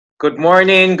Good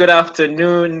morning, good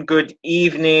afternoon, good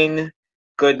evening,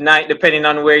 good night, depending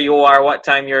on where you are, what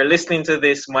time you're listening to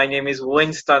this. My name is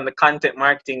Winston, the content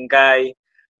marketing guy.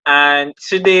 And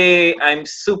today I'm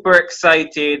super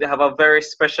excited. I have a very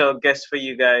special guest for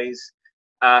you guys.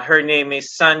 Her name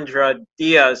is Sandra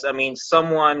Diaz.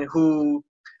 Someone who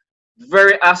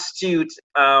very astute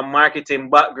marketing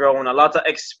background, a lot of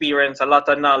experience, a lot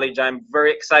of knowledge. I'm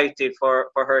very excited for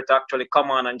her to actually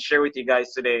come on and share with you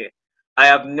guys today. I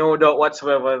have no doubt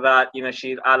whatsoever that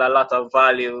she'll add a lot of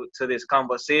value to this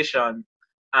conversation,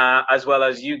 as well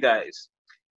as you guys.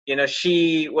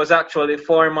 She was actually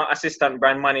former assistant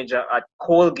brand manager at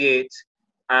Colgate.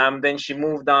 Then she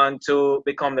moved on to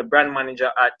become the brand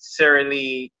manager at Sara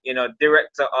Lee,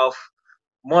 director of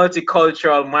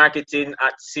multicultural marketing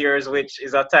at Sears, which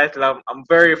is a title I'm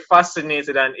very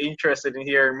fascinated and interested in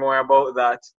hearing more about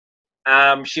that.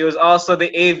 She was also the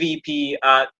AVP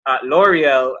at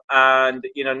L'Oreal, and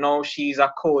now she's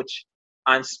a coach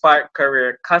and Spark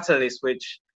Career Catalyst,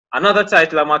 which another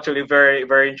title I'm actually very,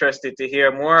 very interested to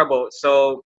hear more about.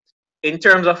 So in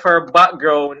terms of her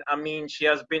background, she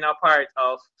has been a part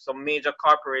of some major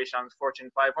corporations,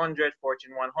 Fortune 500,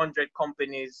 Fortune 100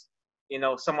 companies,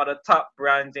 some of the top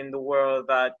brands in the world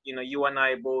that, you and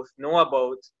I both know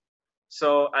about.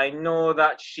 So I know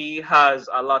that she has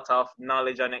a lot of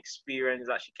knowledge and experience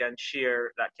that she can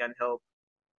share that can help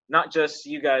not just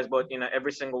you guys, but,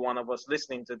 every single one of us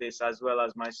listening to this as well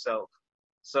as myself.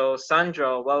 So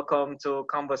Sandra, welcome to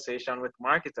Conversation with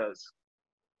Marketers.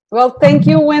 Well, thank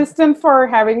you, Winston, for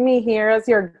having me here as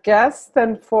your guest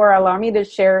and for allowing me to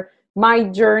share my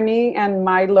journey and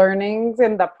my learnings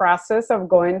in the process of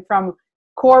going from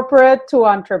corporate to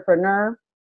entrepreneur.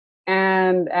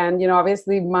 And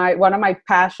obviously one of my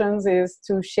passions is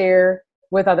to share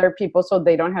with other people so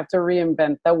they don't have to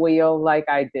reinvent the wheel like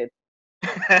I did.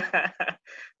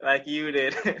 Like you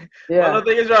did. Yeah. Well,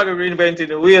 nothing is wrong with reinventing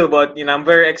the wheel, but I'm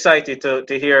very excited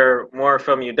to hear more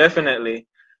from you, definitely.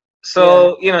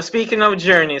 So, speaking of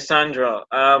journey, Sandra,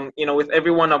 with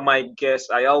every one of my guests,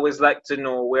 I always like to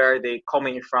know where they're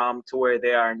coming from to where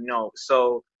they are now.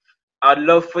 So I'd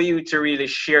love for you to really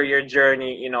share your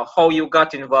journey, how you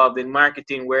got involved in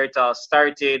marketing, where it all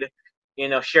started,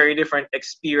 share your different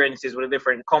experiences with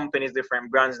different companies, different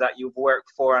brands that you've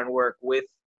worked for and worked with,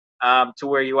 to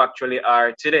where you actually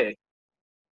are today.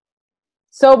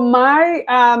 So my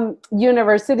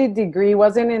university degree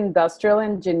was in industrial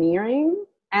engineering.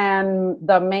 And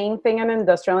the main thing an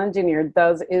industrial engineer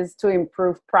does is to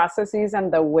improve processes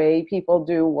and the way people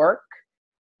do work.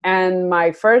 And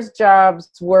my first jobs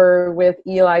were with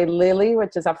Eli Lilly,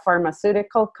 which is a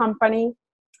pharmaceutical company,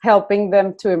 helping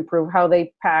them to improve how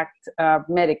they packed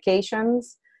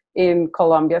medications in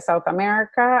Colombia, South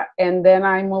America. And then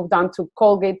I moved on to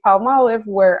Colgate Palmolive,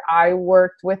 where I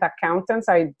worked with accountants.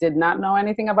 I did not know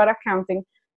anything about accounting,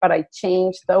 but I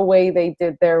changed the way they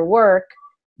did their work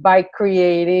by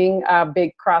creating a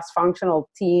big cross-functional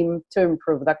team to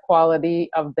improve the quality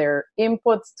of their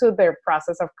inputs to their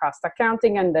process of cost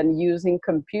accounting, and then using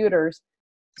computers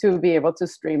to be able to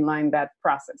streamline that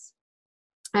process.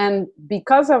 And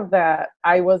because of that,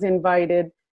 I was invited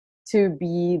to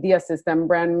be the assistant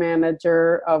brand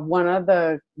manager of one of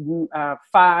the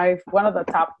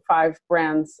top 5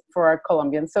 brands for our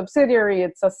Colombian subsidiary.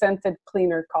 It's a scented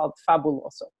cleaner called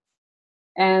Fabuloso.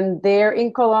 And there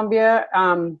in Colombia,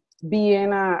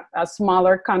 being a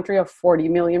smaller country of 40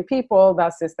 million people, the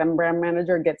assistant brand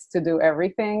manager gets to do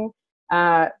everything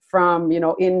from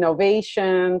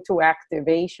innovation to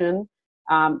activation.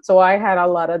 So I had a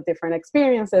lot of different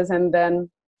experiences, and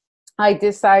then I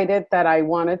decided that I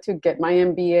wanted to get my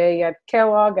MBA at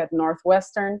Kellogg at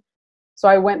Northwestern. So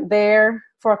I went there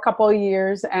for a couple of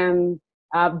years and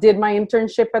did my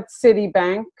internship at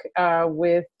Citibank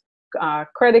with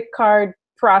credit card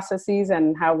processes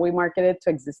and how we marketed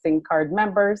to existing card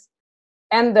members.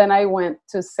 And then I went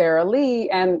to Sara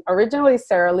Lee, and originally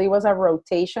Sara Lee was a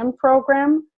rotation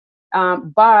program,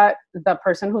 but the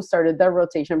person who started the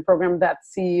rotation program, that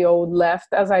CEO, left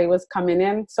as I was coming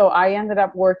in. So I ended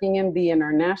up working in the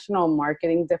international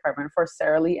marketing department for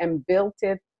Sara Lee and built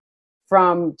it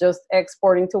from just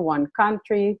exporting to one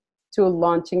country to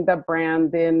launching the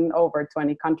brand in over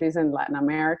 20 countries in Latin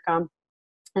America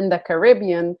and the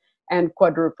Caribbean, and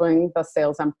quadrupling the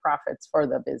sales and profits for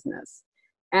the business.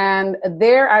 And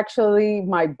there, actually,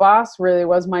 my boss really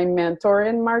was my mentor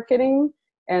in marketing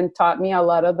and taught me a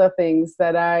lot of the things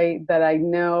that I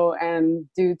know and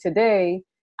do today.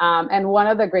 And one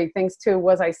of the great things too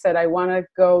was I said I want to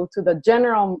go to the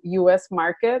general U.S.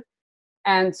 market,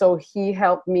 and so he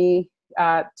helped me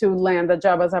to land a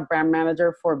job as a brand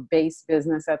manager for base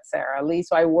business at Sara Lee.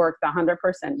 So I worked 100%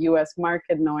 US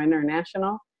market, no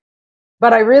international.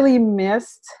 But I really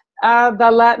missed the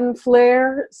Latin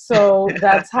flair. So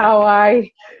that's how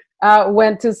I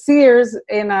went to Sears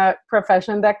in a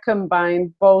profession that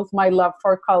combined both my love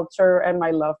for culture and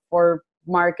my love for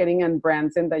marketing and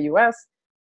brands in the US.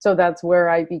 So that's where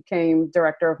I became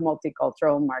director of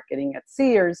multicultural marketing at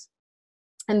Sears.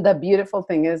 And the beautiful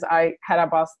thing is I had a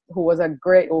boss who was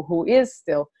who is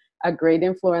still a great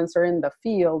influencer in the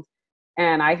field.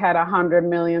 And I had $100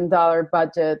 million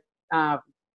budget,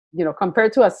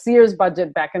 compared to a Sears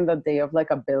budget back in the day of like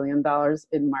 $1 billion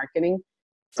in marketing.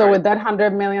 So with that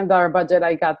 $100 million budget,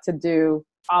 I got to do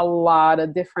a lot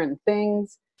of different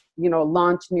things,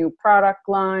 launch new product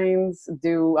lines,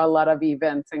 do a lot of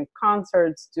events and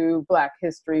concerts, do Black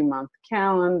History Month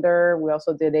calendar. We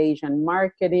also did Asian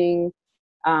marketing,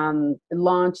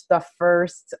 launched the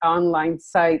first online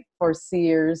site for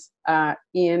Sears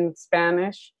in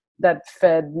Spanish that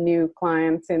fed new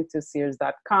clients into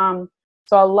Sears.com.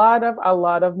 So a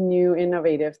lot of new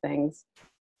innovative things.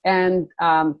 And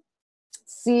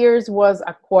Sears was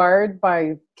acquired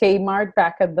by Kmart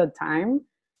back at the time.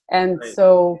 And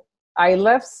so I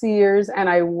left Sears and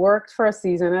I worked for a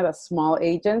season at a small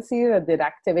agency that did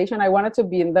activation. I wanted to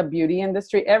be in the beauty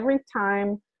industry. Every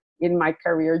time in my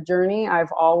career journey,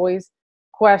 I've always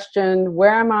questioned,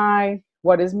 where am I?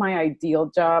 What is my ideal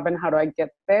job and how do I get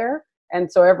there? And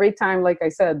so every time, like I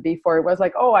said before, it was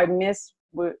like, oh, I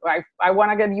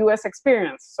want to get US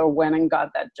experience. So went and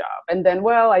got that job. And then,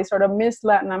 I sort of missed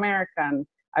Latin America and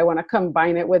I want to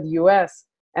combine it with US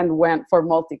and went for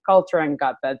multicultural and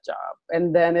got that job.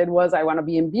 And then it was, I want to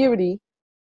be in beauty.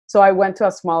 So I went to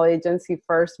a small agency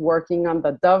first working on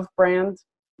the Dove brand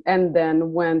and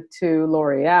then went to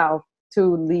L'Oreal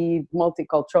to lead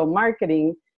multicultural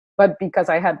marketing. But because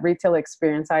I had retail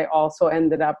experience, I also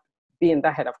ended up being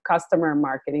the head of customer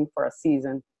marketing for a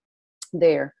season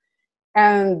there.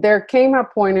 And there came a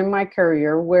point in my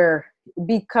career where,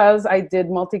 because I did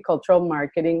multicultural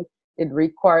marketing, it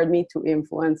required me to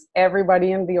influence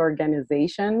everybody in the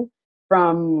organization,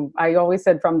 I always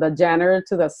said, from the janitor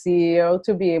to the CEO,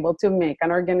 to be able to make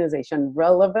an organization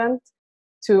relevant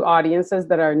to audiences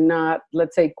that are not,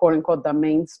 let's say, quote unquote, the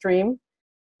mainstream.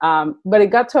 But it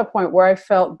got to a point where I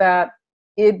felt that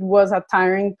it was a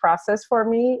tiring process for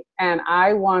me. And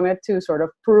I wanted to sort of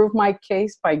prove my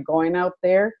case by going out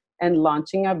there and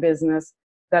launching a business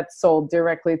that sold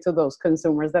directly to those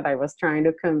consumers that I was trying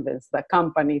to convince the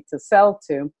company to sell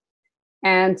to.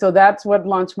 And so that's what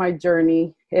launched my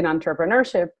journey in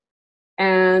entrepreneurship.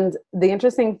 And the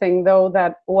interesting thing, though,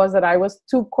 that I was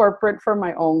too corporate for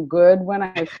my own good when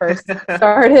I first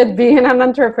started being an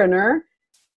entrepreneur.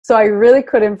 So I really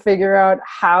couldn't figure out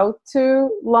how to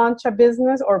launch a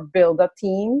business or build a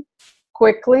team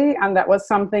quickly. And that was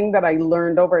something that I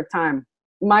learned over time.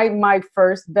 My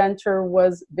first venture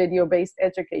was video-based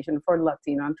education for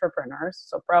Latino entrepreneurs.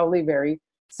 So probably very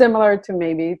similar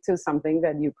to something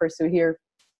that you pursue here.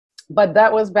 But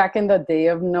that was back in the day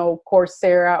of no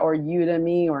Coursera or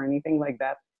Udemy or anything like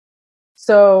that.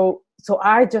 So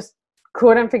I just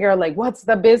couldn't figure out, like, what's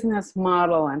the business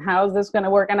model and how is this going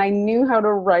to work? And I knew how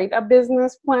to write a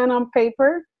business plan on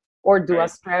paper or do a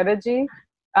strategy.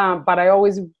 But I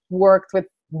always worked with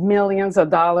millions of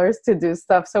dollars to do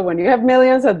stuff. So when you have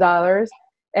millions of dollars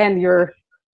and your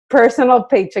personal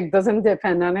paycheck doesn't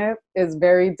depend on it, is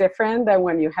very different than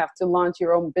when you have to launch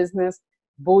your own business,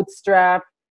 bootstrap,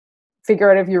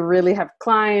 figure out if you really have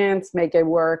clients, make it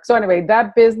work. So anyway,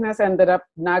 that business ended up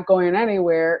not going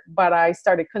anywhere, but I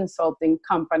started consulting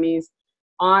companies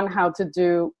on how to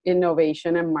do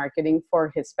innovation and marketing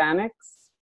for Hispanics.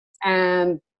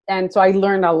 And so I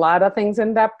learned a lot of things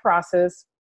in that process.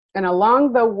 And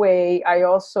along the way, I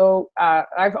also,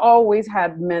 I've always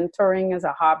had mentoring as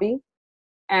a hobby.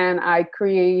 And I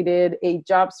created a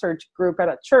job search group at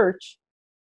a church,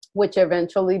 which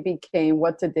eventually became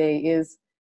what today is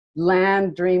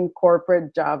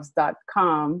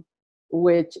landdreamcorporatejobs.com,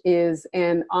 which is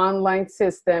an online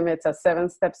system. It's a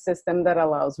 7-step system that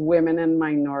allows women and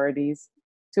minorities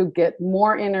to get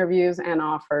more interviews and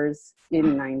offers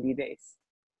in 90 days.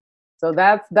 So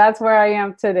that's where I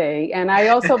am today. And I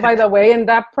also, by the way, in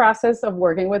that process of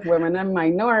working with women and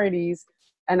minorities,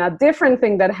 and a different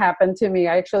thing that happened to me,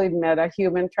 I actually met a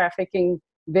human trafficking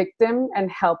victim and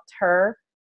helped her.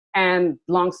 And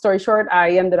long story short,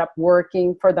 I ended up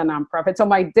working for the nonprofit. So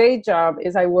my day job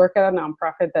is I work at a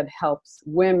nonprofit that helps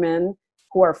women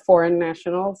who are foreign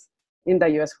nationals in the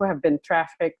US who have been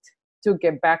trafficked to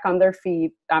get back on their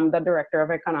feet. I'm the director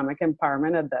of economic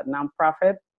empowerment at that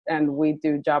nonprofit. and we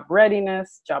do job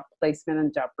readiness, job placement,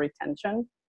 and job retention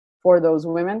for those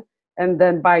women. And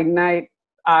then by night,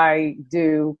 I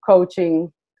do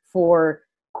coaching for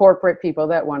corporate people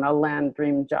that want to land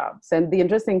dream jobs. And the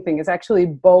interesting thing is actually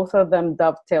both of them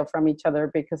dovetail from each other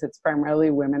because it's primarily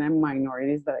women and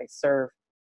minorities that I serve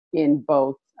in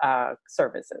both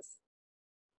services.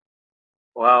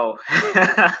 Wow.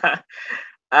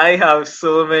 I have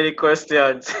so many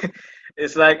questions.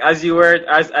 It's like as you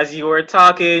were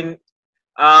talking,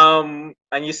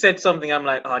 and you said something, I'm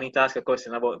like, oh, I need to ask a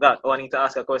question about that. Oh, I need to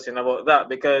ask a question about that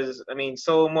because I mean,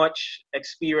 so much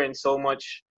experience, so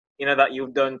much, that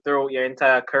you've done throughout your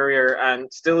entire career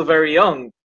and still very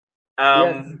young.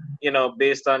 Yes.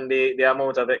 Based on the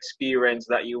amount of experience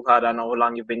that you've had and how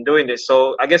long you've been doing this.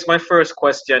 So I guess my first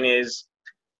question is,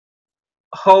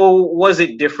 how was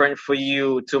it different for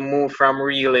you to move from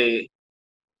Relay,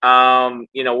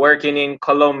 working in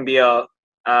Colombia,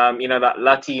 that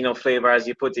Latino flavor, as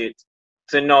you put it,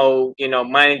 to now,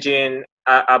 managing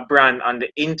a brand on the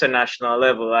international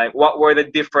level? Like, what were the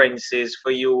differences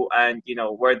for you? And,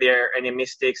 were there any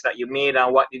mistakes that you made?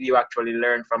 And what did you actually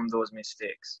learn from those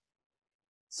mistakes?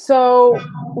 So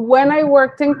when I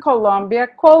worked in Colombia,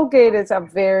 Colgate is a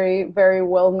very, very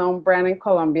well-known brand in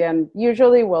Colombia. And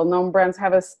usually well-known brands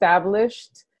have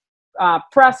established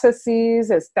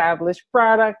processes, established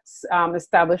products,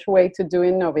 established way to do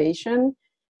innovation.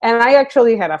 And I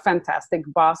actually had a fantastic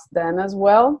boss then as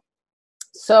well.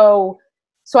 So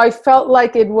I felt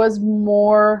like it was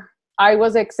more, I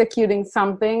was executing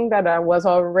something that I was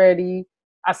already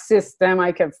a system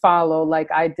I could follow. Like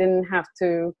I didn't have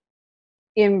to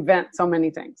invent so many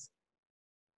things.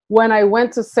 When I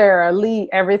went to Sara Lee,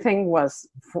 everything was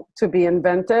to be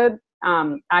invented.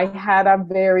 I had a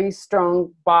very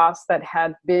strong boss that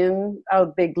had been a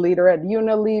big leader at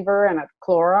Unilever and at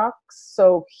Clorox.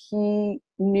 So he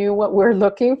knew what we're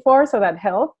looking for, so that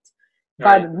helped.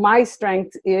 Right. But my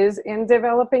strength is in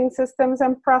developing systems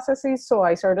and processes. So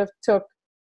I sort of took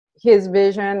his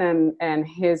vision and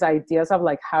his ideas of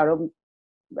like how to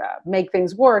make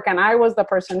things work. And I was the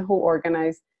person who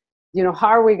organized, how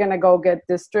are we going to go get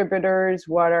distributors?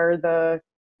 What are the,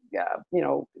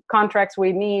 contracts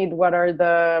we need? What are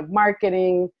the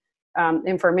marketing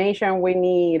information we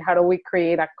need? How do we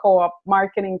create a co-op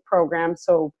marketing program?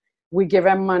 So we give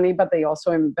them money, but they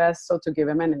also invest. So to give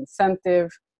them an incentive.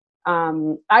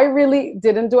 I really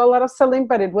didn't do a lot of selling,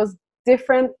 but it was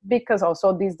different because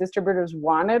also these distributors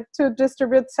wanted to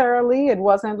distribute Sara Lee. It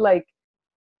wasn't like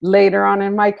later on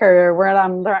in my career where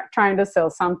I'm trying to sell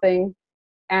something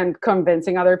and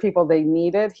convincing other people they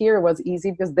need it. Here it was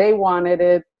easy because they wanted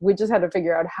it. We just had to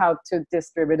figure out how to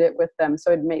distribute it with them.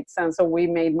 So it made sense. So we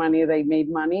made money, they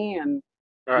made money, and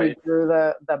we grew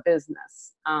the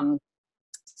business.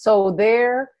 So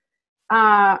there,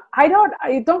 I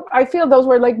feel those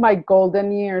were like my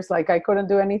golden years. Like I couldn't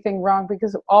do anything wrong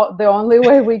because the only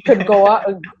way we could go up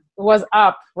was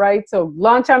up, right? So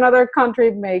launch another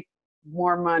country, make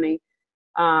more money.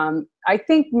 I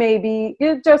think maybe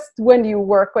it just when you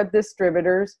work with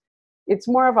distributors, it's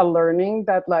more of a learning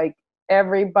that like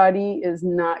everybody is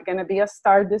not going to be a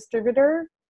star distributor.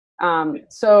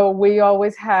 So we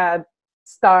always had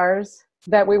stars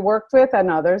that we worked with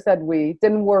and others that we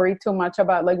didn't worry too much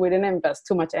about. Like we didn't invest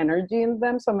too much energy in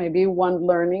them. So maybe one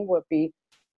learning would be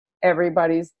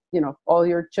everybody's, all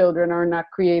your children are not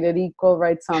created equal,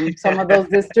 right? Some of those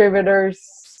distributors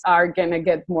are going to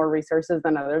get more resources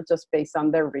than others just based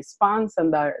on their response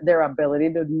and their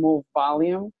ability to move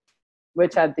volume,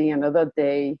 which at the end of the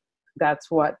day, that's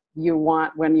what you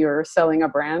want when you're selling a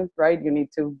brand, right? You need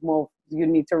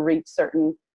to reach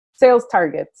certain sales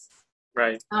targets.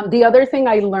 Right. The other thing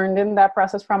I learned in that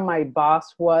process from my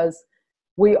boss was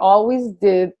we always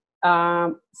did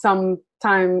some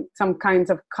kinds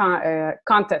of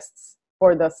contests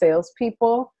for the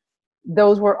salespeople.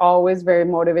 Those were always very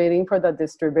motivating for the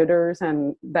distributors,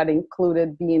 and that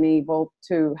included being able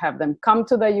to have them come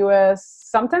to the US.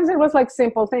 Sometimes it was like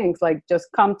simple things, like just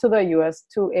come to the US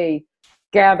to a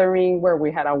gathering where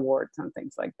we had awards and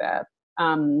things like that.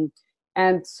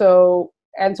 And so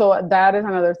that is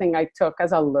another thing I took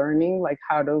as a learning, like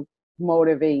how to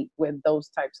motivate with those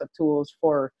types of tools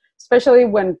for, especially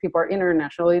when people are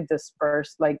internationally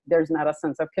dispersed, like there's not a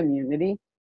sense of community.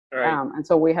 Right. And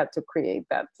so we had to create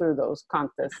that through those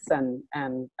contests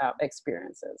and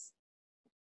experiences.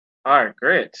 All right,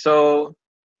 great. So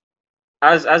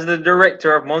as the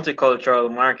director of multicultural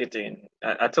marketing,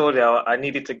 I told you I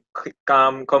needed to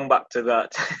come back to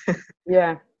that.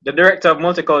 Yeah. The director of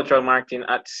multicultural marketing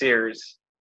at Sears.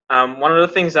 One of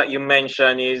the things that you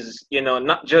mentioned is,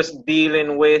 not just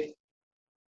dealing with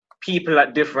people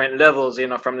at different levels, you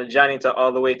know, from the janitor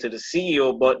all the way to the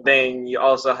CEO, but then you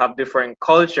also have different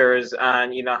cultures,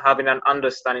 and, you know, having an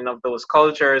understanding of those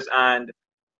cultures and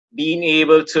being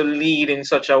able to lead in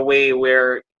such a way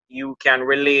where you can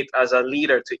relate as a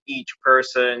leader to each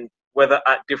person, whether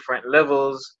at different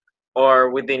levels or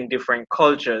within different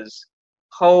cultures.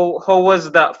 How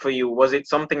was that for you? Was it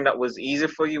something that was easy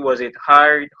for you? Was it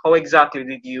hard? How exactly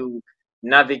did you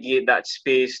navigate that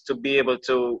space to be able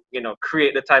to, you know,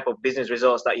 create the type of business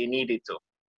results that you needed to?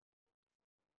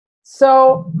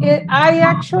 So I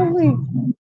actually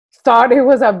thought it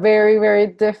was a very, very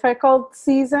difficult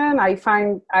season. I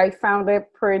found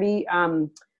it pretty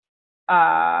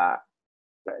uh,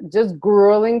 just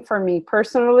grueling for me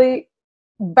personally.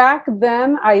 Back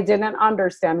then, I didn't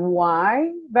understand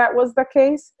why that was the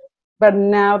case, but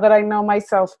now that I know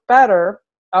myself better,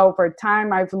 over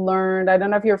time I've learned. I don't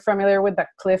know if you're familiar with the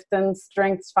Clifton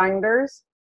Strengths Finders,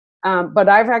 but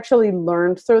I've actually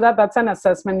learned through that. That's an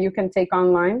assessment you can take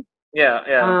online. Yeah,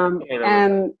 yeah. um,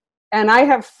 and and I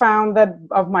have found that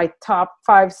of my top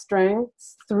 5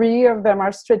 strengths, 3 of them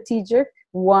are strategic,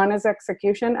 one is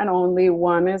execution, and only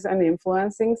one is an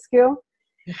influencing skill.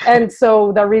 And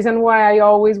so the reason why I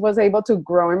always was able to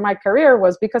grow in my career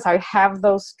was because I have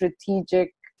those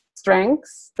strategic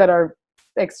strengths that are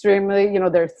extremely,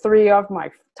 they're 3 of my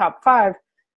top 5.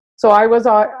 So I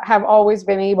have always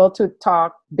been able to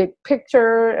talk big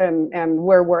picture and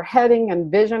where we're heading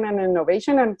and vision and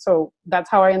innovation. And so that's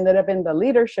how I ended up in the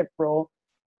leadership role.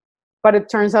 But it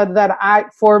turns out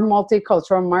that for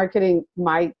multicultural marketing,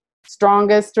 my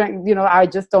strongest strength, I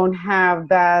just don't have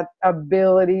that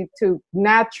ability to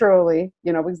naturally,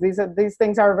 because these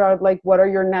things are about like, what are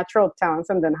your natural talents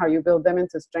and then how you build them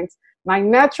into strengths. My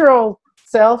natural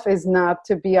self is not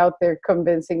to be out there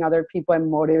convincing other people and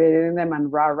motivating them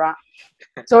and rah.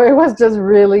 So it was just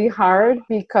really hard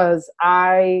because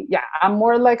I'm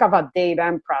more like of a data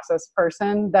and process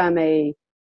person than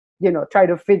try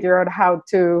to figure out how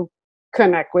to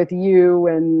connect with you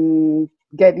and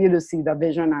get you to see the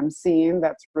vision I'm seeing.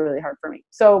 That's really hard for me.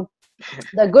 So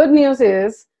the good news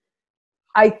is,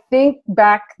 I think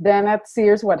back then at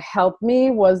Sears, what helped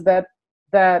me was that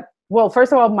well,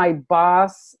 first of all, my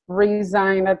boss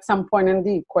resigned at some point in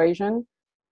the equation,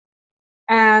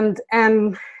 and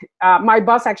my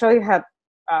boss actually had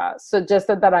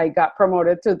suggested that I got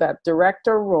promoted to that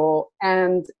director role,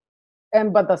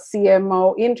 but the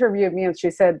CMO interviewed me and she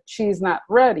said she's not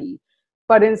ready.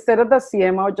 But instead of the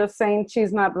CMO just saying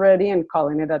she's not ready and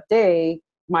calling it a day,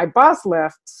 my boss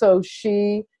left. So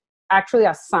she actually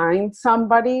assigned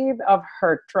somebody of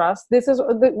her trust.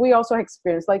 We also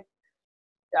experienced like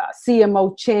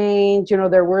CMO change.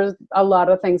 There were a lot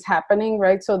of things happening,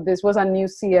 right? So this was a new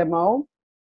CMO.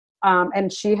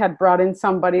 And she had brought in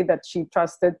somebody that she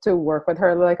trusted to work with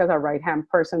her, like as a right-hand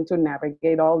person to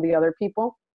navigate all the other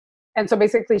people. And so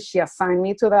basically she assigned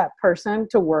me to that person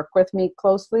to work with me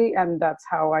closely. And that's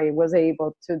how I was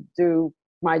able to do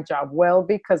my job well,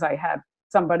 because I had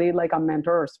somebody like a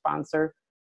mentor or sponsor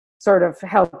sort of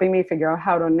helping me figure out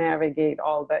how to navigate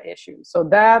all the issues. So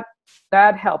that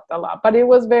helped a lot. But it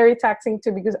was very taxing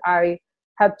too, because I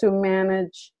had to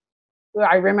manage,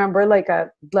 I remember like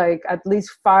at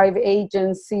least 5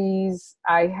 agencies.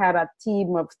 I had a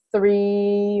team of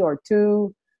 3 or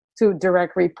 2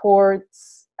 direct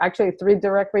reports. Actually 3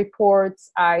 direct reports.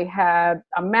 I had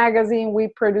a magazine we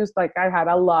produced. Like I had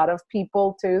a lot of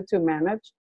people to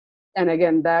manage. And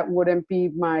again, that wouldn't be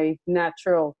my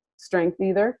natural strength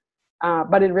either.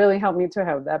 But it really helped me to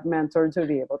have that mentor to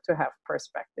be able to have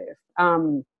perspective.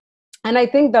 And I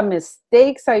think the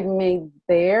mistakes I made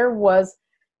there was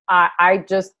I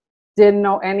just didn't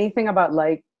know anything about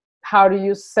like, how do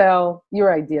you sell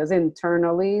your ideas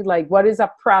internally? Like, what is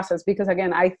a process? Because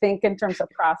again, I think in terms of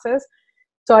process.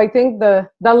 So I think the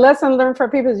lesson learned for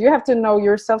people is you have to know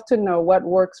yourself to know what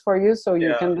works for you, so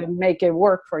you can then make it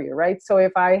work for you, right? So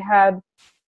if I had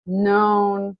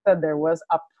known that there was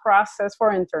a process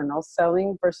for internal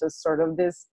selling versus sort of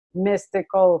this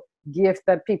mystical gift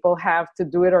that people have to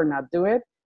do it or not do it,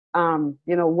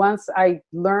 once I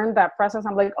learned that process,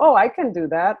 I'm like, oh, I can do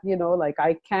that. Like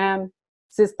I can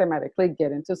systematically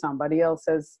get into somebody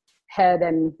else's head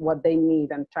and what they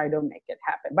need and try to make it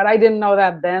happen. But I didn't know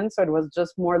that then. So it was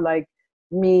just more like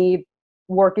me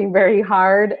working very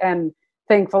hard and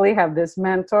thankfully have this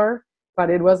mentor. But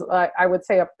it was, I would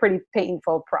say, a pretty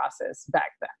painful process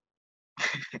back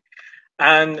then.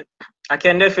 And I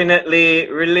can definitely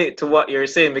relate to what you're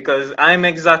saying, because I'm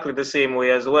exactly the same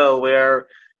way as well, where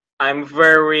I'm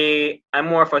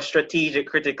more of a strategic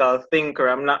critical thinker.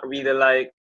 I'm not really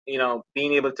like,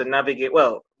 being able to navigate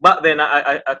well. But then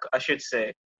I should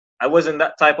say, I wasn't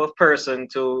that type of person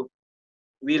to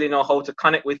really know how to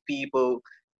connect with people,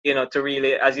 to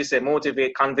really, as you say,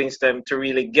 motivate, convince them, to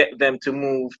really get them to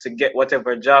move, to get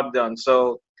whatever job done.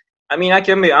 So, I mean, I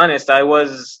can be honest, I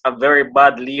was a very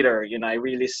bad leader. I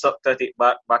really sucked at it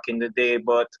back in the day.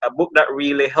 But a book that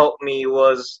really helped me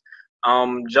was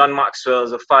John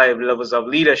Maxwell's The Five Levels of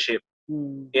Leadership.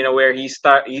 Where he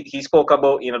spoke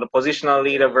about the positional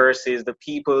leader versus the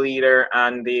people leader,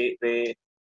 and the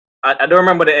I don't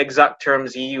remember the exact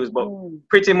terms he used, but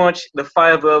pretty much the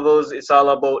five levels, it's all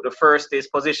about, the first is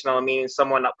positional, meaning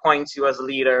someone appoints you as a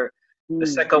leader. The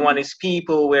second one is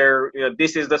people, where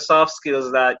this is the soft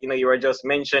skills that you were just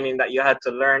mentioning that you had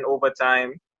to learn over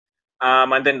time.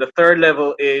 And then the third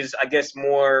level is, I guess,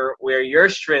 more where your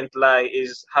strength lie,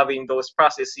 is having those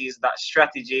processes, that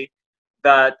strategy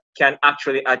that can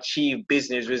actually achieve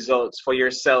business results for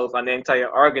yourself and the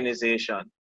entire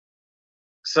organization.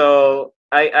 So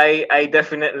I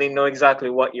definitely know exactly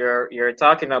what you're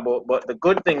talking about. But the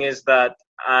good thing is that,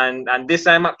 and this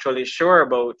I'm actually sure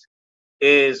about,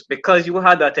 is because you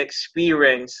had that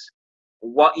experience,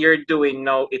 what you're doing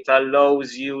now, it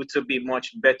allows you to be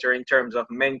much better in terms of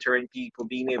mentoring people,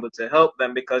 being able to help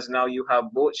them, because now you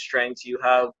have both strengths. You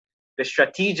have the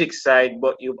strategic side,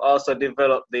 but you've also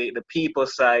developed the people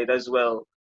side as well.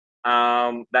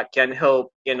 That can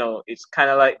help. It's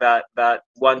kind of like that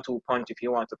 1-2 punch, if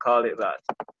you want to call it that.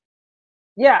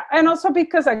 Yeah, and also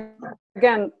because,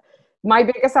 again, my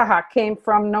biggest aha came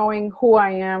from knowing who I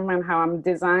am and how I'm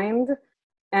designed,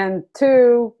 and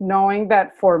two, knowing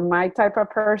that for my type of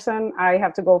person, I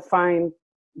have to go find,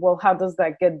 well, how does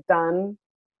that get done,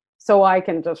 so I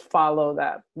can just follow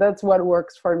that. That's what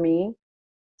works for me.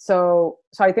 So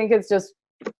I think it's just,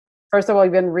 first of all,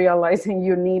 even realizing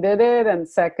you needed it, and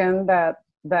second,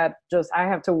 that just I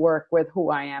have to work with who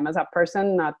I am as a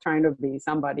person, not trying to be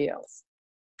somebody else.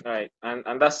 Right,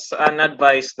 and that's an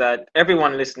advice that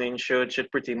everyone listening should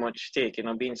pretty much take.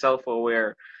 Being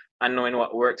self-aware and knowing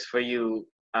what works for you,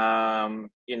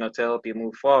 to help you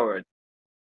move forward.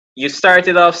 You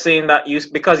started off saying that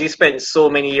because you spent so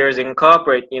many years in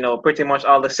corporate, pretty much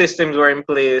all the systems were in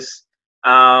place.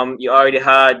 You already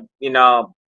had,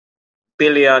 $1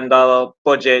 billion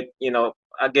budget.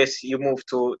 I guess you moved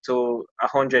to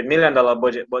 $100 million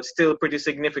budget, but still pretty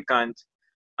significant.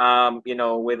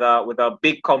 With a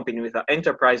big company, with an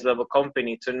enterprise level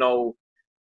company, to know,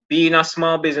 being a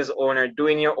small business owner,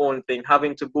 doing your own thing,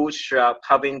 having to bootstrap,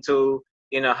 having to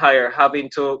hire, having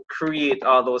to create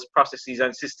all those processes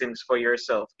and systems for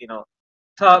yourself.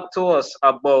 Talk to us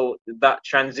about that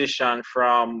transition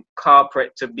from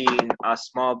corporate to being a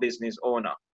small business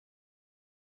owner.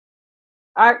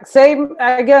 Same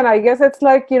again. I guess it's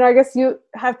like, I guess you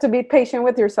have to be patient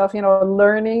with yourself.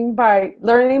 Learning by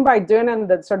doing, and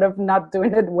then sort of not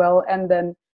doing it well, and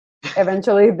then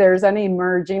eventually there's an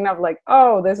emerging of like,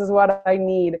 oh, this is what I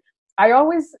need. I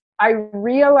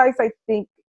realized, I think,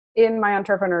 in my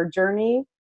entrepreneur journey,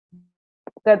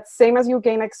 that same as you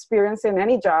gain experience in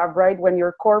any job, right? When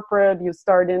you're corporate, you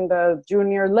start in the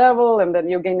junior level, and then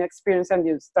you gain experience and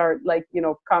you start like,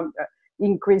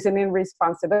 increasing in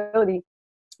responsibility.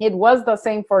 It was the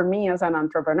same for me as an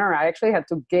entrepreneur. I actually had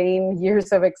to gain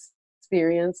years of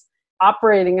experience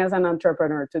operating as an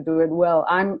entrepreneur to do it well.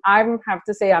 I have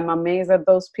to say, I'm amazed at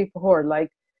those people who are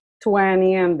like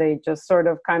 20 and they just sort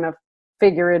of kind of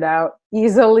figure it out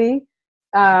easily,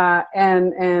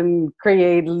 and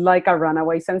create like a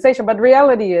runaway sensation. But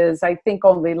reality is, I think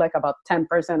only like about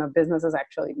 10% of businesses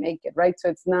actually make it, right? So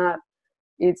it's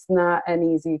not an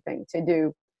easy thing to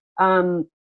do.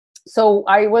 So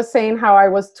I was saying how I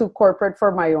was too corporate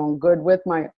for my own good with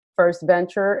my first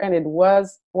venture. And it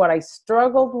was, what I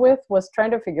struggled with was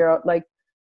trying to figure out, like,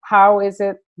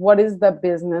 what is the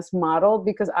business model?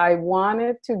 Because I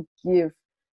wanted to give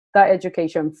the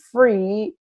education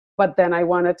free, but then I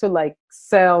wanted to like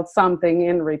sell something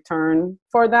in return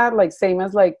for that. Like, same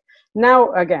as like,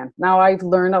 now I've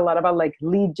learned a lot about like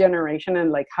lead generation and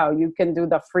like how you can do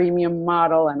the freemium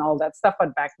model and all that stuff.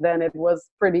 But back then it was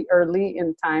pretty early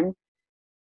in time.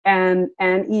 And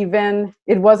even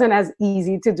it wasn't as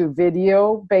easy to do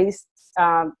video based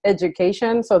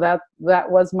education. So that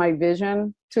was my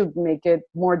vision, to make it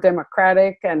more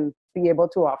democratic and be able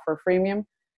to offer freemium.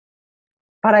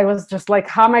 But I was just like,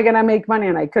 how am I going to make money?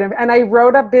 And I couldn't. And I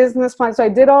wrote a business plan. So I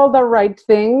did all the right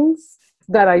things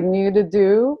that I knew to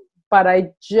do, but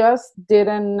I just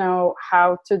didn't know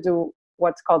how to do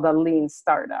what's called a lean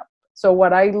startup. So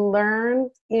what I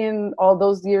learned in all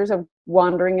those years of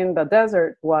wandering in the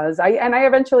desert was, I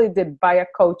eventually did buy a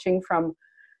coaching from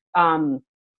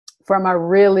from a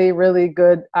really, really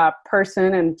good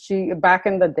person. And she, back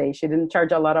in the day, she didn't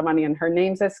charge a lot of money, and her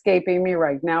name's escaping me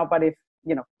right now. But if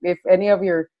any of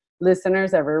your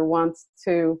listeners ever wants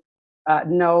to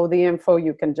know the info,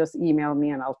 you can just email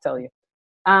me and I'll tell you.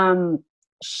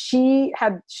 She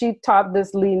taught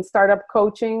this lean startup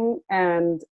coaching,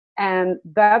 and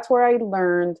that's where I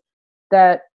learned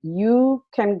that you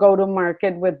can go to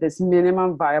market with this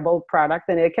minimum viable product,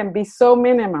 and it can be so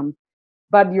minimum,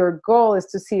 but your goal is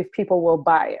to see if people will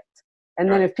buy it.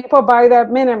 And then if people buy that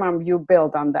minimum, you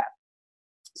build on that.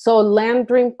 So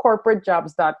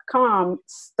landdreamcorporatejobs.com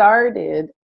started,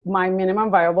 my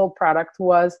minimum viable product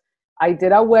was, I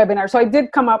did a webinar. So I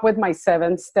did come up with my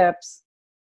 7 steps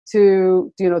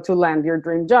to land your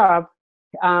dream job.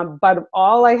 But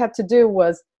all I had to do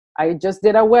was, I just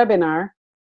did a webinar,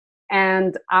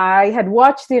 and I had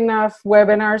watched enough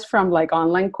webinars from like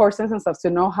online courses and stuff to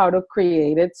know how to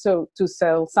create it, so to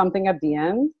sell something at the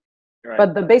end. Right.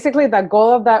 But basically the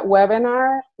goal of that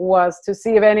webinar was to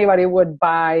see if anybody would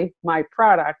buy my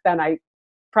product. And I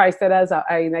priced it as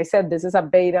I said, this is a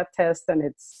beta test and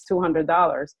it's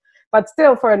 $200. But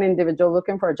still, for an individual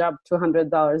looking for a job,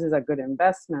 $200 is a good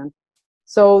investment.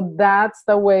 So that's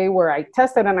the way where I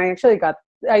tested. And I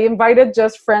invited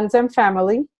just friends and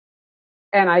family,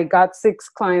 and I got 6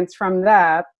 clients from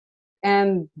that.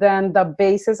 And then the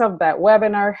basis of that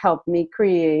webinar helped me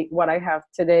create what I have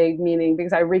today, meaning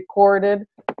because I recorded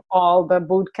all the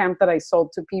boot camp that I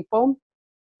sold to people.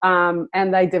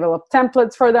 And I developed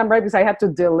templates for them, right? Because I had to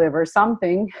deliver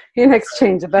something in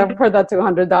exchange for the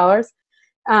 $200.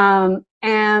 And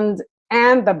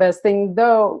the best thing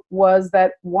though was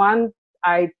that, one,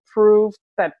 I proved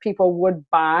that people would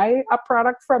buy a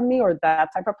product from me, or that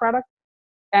type of product.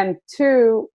 And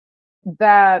 2,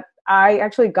 that I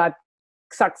actually got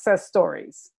success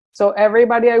stories. So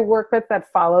everybody I worked with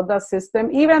that followed the system,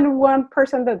 even one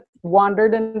person that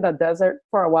wandered in the desert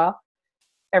for a while,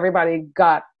 everybody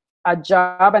got a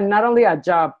job. And not only a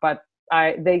job, but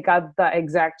they got the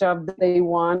exact job that they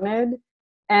wanted.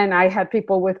 And I had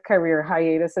people with career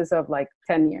hiatuses of like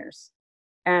 10 years.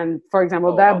 And for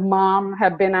example, that mom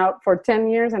had been out for 10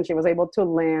 years and she was able to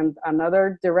land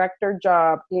another director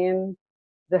job in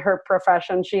her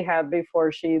profession she had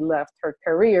before she left her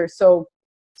career. So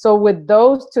with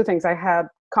those 2 things, I had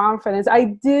confidence.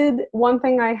 One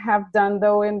thing I have done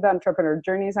though in the entrepreneur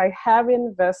journey is I have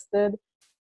invested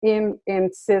in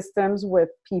systems with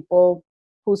people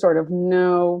who sort of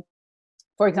know.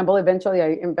 For example, eventually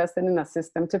I invested in a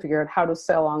system to figure out how to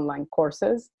sell online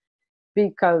courses,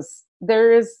 because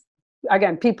there is,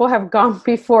 again, people have gone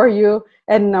before you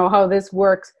and know how this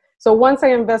works. So once I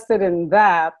invested in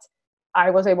that, I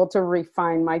was able to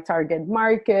refine my target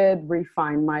market,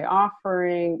 refine my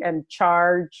offering, and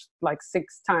charge like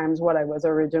 6 times what I was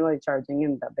originally charging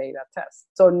in the beta test.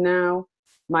 So now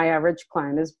my average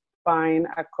client is buying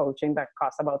a coaching that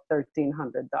costs about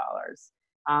 $1,300.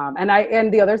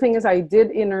 And the other thing is, I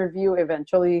did interview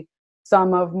eventually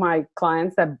some of my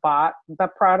clients that bought the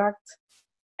product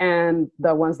and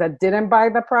the ones that didn't buy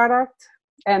the product,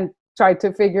 and tried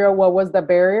to figure out what was the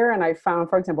barrier. And I found,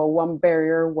 for example, one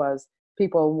barrier was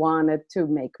people wanted to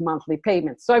make monthly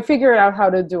payments. So I figured out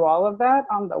how to do all of that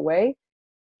on the way.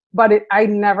 But I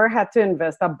never had to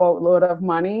invest a boatload of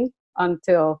money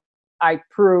until I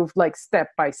proved like step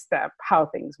by step how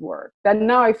things work. And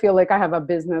now I feel like I have a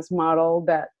business model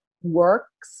that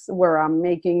works, where I'm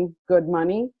making good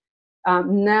money.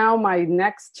 Now my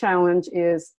next challenge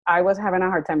is, I was having a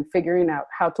hard time figuring out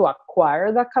how to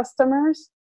acquire the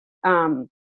customers,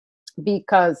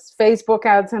 because Facebook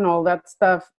ads and all that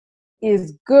stuff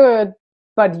is good,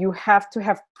 but you have to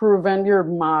have proven your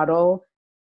model,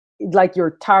 like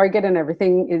your target and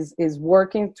everything is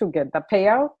working to get the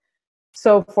payout.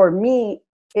 So for me,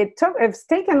 it's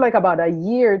taken like about a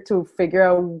year to figure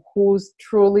out who's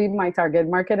truly my target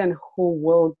market and who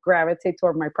will gravitate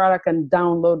toward my product and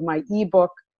download my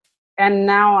ebook. And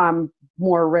now I'm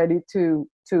more ready to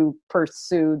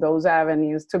pursue those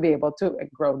avenues to be able to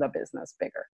grow the business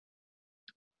bigger.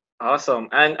 Awesome.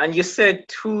 And you said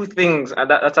 2 things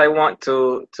that I want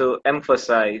to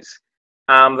emphasize.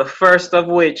 The first of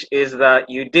which is that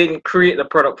you didn't create the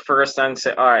product first and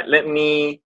say, all right, let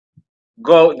me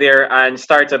go out there and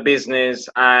start a business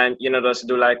and, just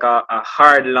do like a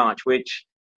hard launch, which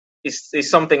is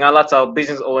something a lot of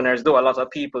business owners do, a lot of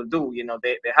people do.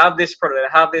 They have this product,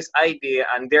 they have this idea,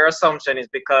 and their assumption is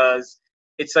because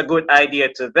it's a good idea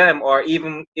to them, or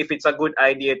even if it's a good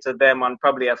idea to them and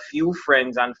probably a few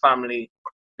friends and family,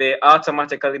 they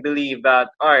automatically believe that,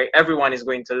 all right, everyone is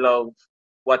going to love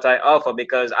what I offer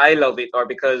because I love it, or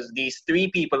because these 3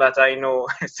 people that I know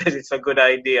said it's a good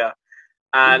idea.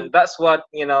 And that's what,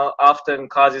 often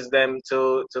causes them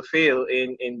to fail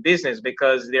in business,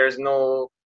 because there's no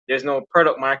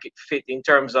product market fit in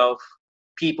terms of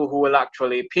people who will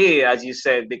actually pay, as you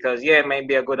said, because yeah, it might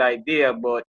be a good idea,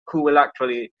 but who will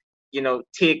actually,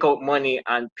 take out money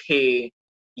and pay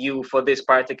you for this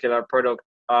particular product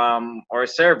or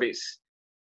service.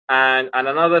 And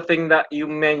another thing that you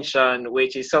mentioned,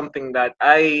 which is something that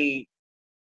I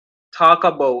talk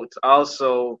about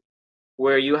also,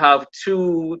 where you have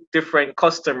two different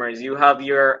customers. You have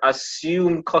your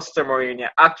assumed customer and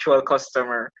your actual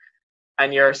customer.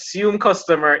 And your assumed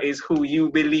customer is who you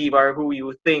believe or who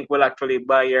you think will actually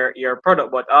buy your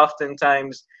product. But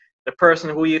oftentimes, the person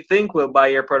who you think will buy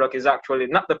your product is actually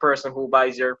not the person who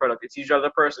buys your product. It's usually the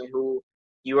person who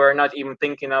you are not even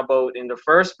thinking about in the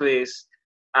first place.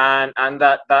 And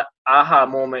that aha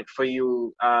moment for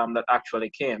you that actually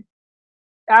came.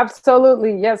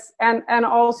 Absolutely, yes. And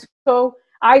also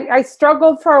I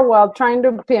struggled for a while trying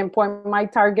to pinpoint my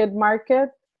target market,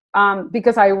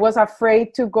 because I was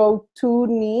afraid to go too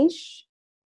niche.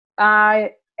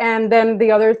 And then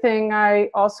the other thing I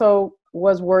also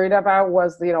was worried about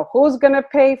was, who's gonna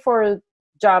pay for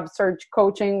job search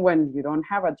coaching when you don't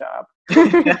have a job,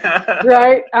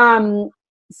 right?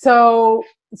 So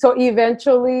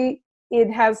eventually it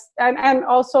has, and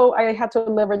also I had to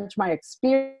leverage my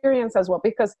experience as well,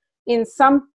 because in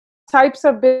some types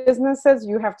of businesses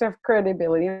you have to have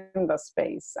credibility in the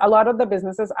space. A lot of the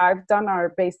businesses I've done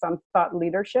are based on thought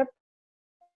leadership,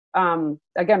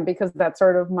 again, because that's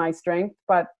sort of my strength.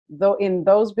 But though in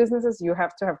those businesses you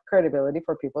have to have credibility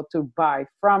for people to buy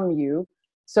from you.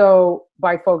 So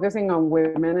by focusing on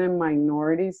women and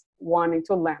minorities wanting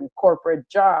to land corporate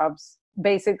jobs,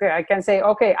 basically I can say,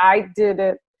 okay, I did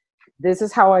it, this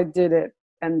is how I did it,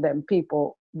 and then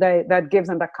people, that gives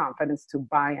them the confidence to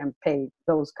buy and pay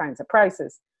those kinds of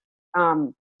prices.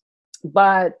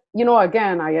 But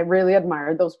again, I really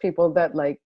admire those people that,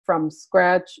 like, from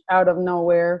scratch, out of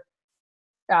nowhere,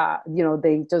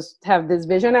 they just have this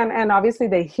vision, and obviously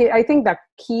they hit. I think the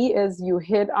key is you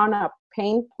hit on a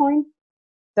pain point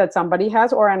that somebody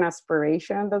has, or an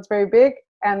aspiration that's very big,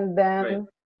 and then Right.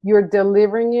 you're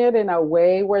delivering it in a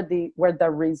way where the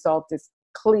result is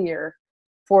clear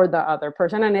for the other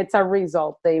person, and it's a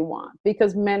result they want.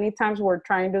 Because many times we're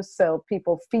trying to sell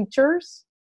people features,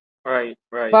 Right.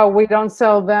 but we don't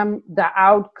sell them the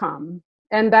outcome.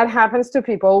 And that happens to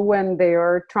people when they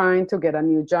are trying to get a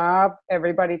new job.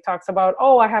 Everybody talks about,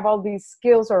 oh, I have all these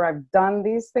skills, or I've done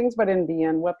these things. But in the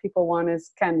end, what people want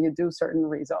is, can you do certain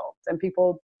results? And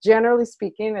people, generally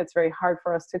speaking, it's very hard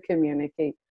for us to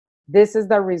communicate, this is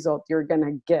the result you're going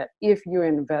to get if you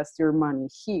invest your money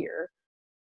here.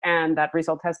 And that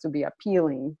result has to be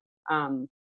appealing.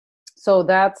 So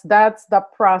that's the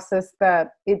process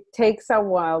that it takes a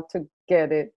while to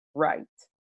get it right.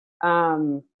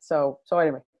 So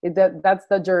anyway, that's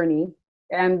the journey.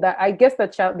 And I guess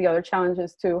the other challenge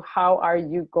is to, how are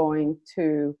you going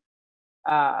to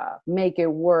make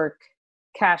it work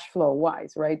cash flow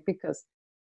wise, right? Because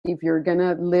if you're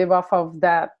gonna live off of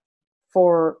that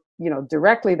for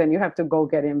directly, then you have to go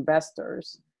get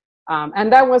investors.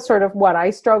 And that was sort of what I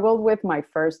struggled with my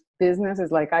first business,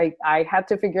 is like I had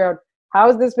to figure out, how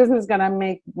is this business gonna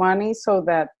make money, so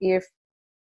that if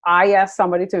I ask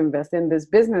somebody to invest in this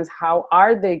business, how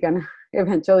are they gonna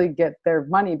eventually get their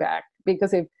money back?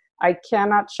 Because if I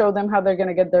cannot show them how they're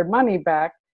gonna get their money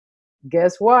back,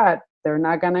 guess what? They're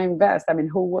not gonna invest. I mean,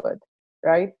 who would,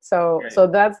 right? So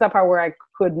that's the part where I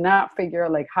could not figure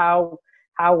out, like, how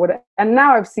would. And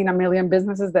now I've seen a million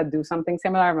businesses that do something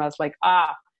similar, and I was like,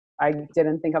 I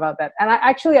didn't think about that. And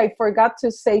I forgot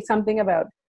to say something about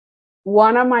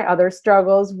one of my other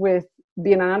struggles with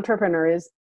being an entrepreneur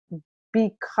is,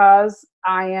 because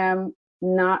I am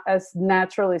not as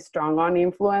naturally strong on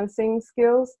influencing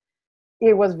skills,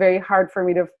 it was very hard for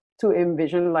me to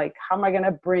envision, like, how am I going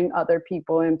to bring other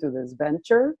people into this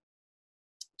venture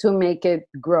to make it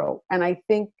grow? And I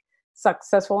think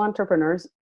successful entrepreneurs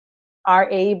are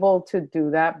able to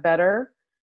do that better.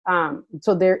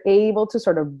 So they're able to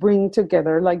sort of bring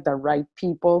together, like, the right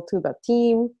people to the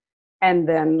team, and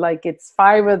then, like, it's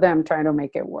 5 of them trying to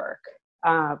make it work.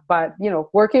 But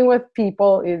working with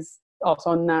people is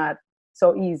also not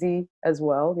so easy as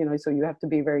well. So you have to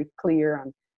be very clear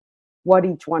on what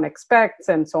each one expects,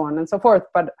 and so on and so forth.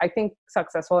 But I think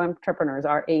successful entrepreneurs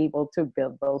are able to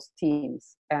build those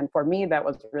teams. And for me, that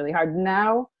was really hard.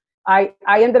 Now, I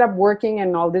ended up working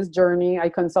in all this journey. I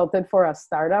consulted for a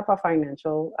startup, a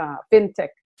financial fintech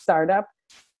startup.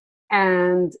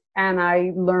 And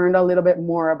I learned a little bit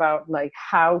more about, like,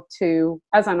 how to,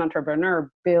 as an entrepreneur,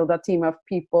 build a team of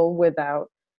people without,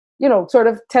 sort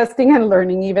of testing and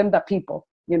learning even the people.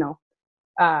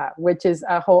 which is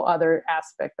a whole other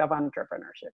aspect of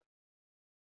entrepreneurship.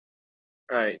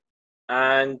 Right.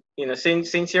 And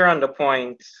since you're on the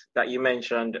point that you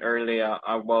mentioned earlier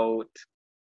about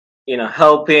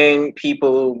helping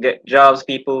people get jobs,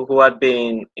 people who had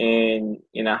been in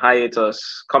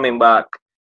hiatus coming back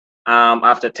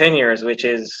after 10 years, which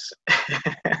is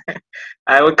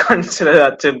I would consider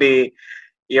that to be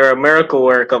you're a miracle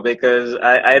worker, because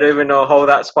I don't even know how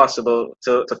that's possible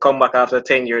to come back after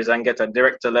 10 years and get a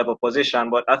director level position.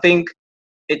 But I think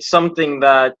it's something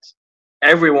that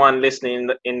everyone listening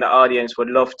in the audience would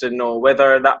love to know,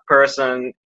 whether that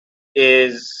person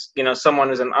is someone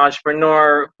who's an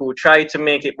entrepreneur who tried to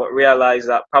make it but realized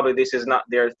that probably this is not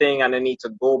their thing and they need to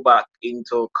go back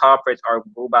into corporate or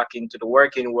go back into the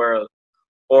working world,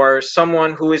 or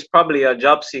someone who is probably a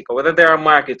job seeker, whether they're a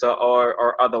marketer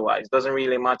or otherwise, doesn't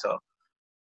really matter.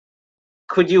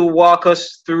 Could you walk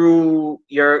us through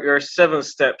your 7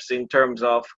 steps in terms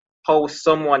of how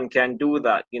someone can do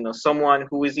that? Someone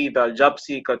who is either a job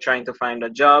seeker trying to find a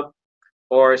job,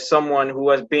 or someone who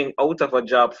has been out of a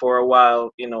job for a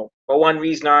while, for one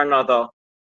reason or another,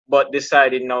 but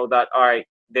decided now that, all right,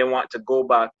 they want to go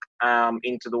back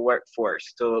into the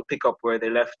workforce to pick up where they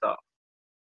left off.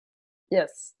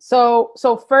 Yes. So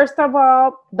first of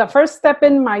all, the first step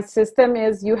in my system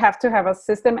is you have to have a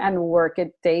system and work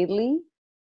it daily.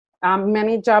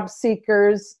 Many job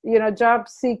seekers, job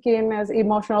seeking is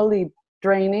emotionally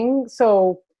draining.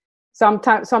 So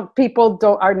sometimes some people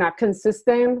are not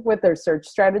consistent with their search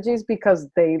strategies because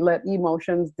they let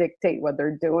emotions dictate what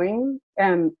they're doing.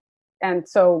 And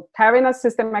so having a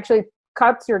system actually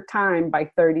cuts your time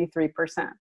by 33%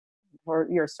 for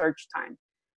your search time.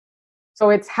 So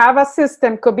it's have a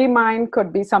system, could be mine,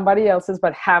 could be somebody else's,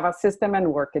 but have a system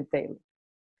and work it daily.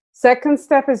 Second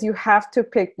step is you have to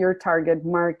pick your target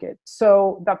market.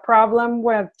 So the problem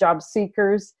with job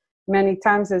seekers many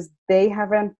times is they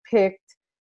haven't picked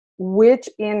which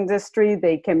industry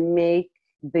they can make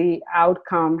the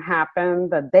outcome happen,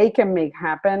 that they can make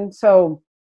happen. So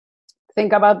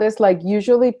think about this, like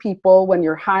usually people, when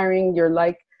you're hiring, you're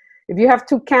like, if you have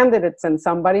 2 candidates and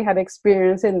somebody had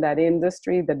experience in that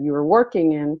industry that you were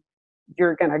working in,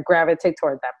 you're going to gravitate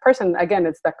toward that person. Again,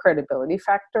 it's the credibility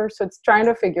factor. So it's trying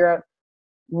to figure out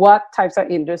what types of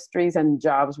industries and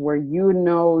jobs where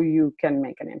you can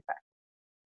make an impact.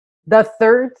 The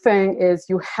third thing is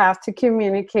you have to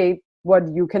communicate what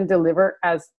you can deliver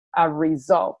as a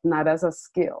result, not as a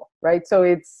skill, right? So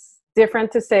it's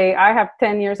different to say, I have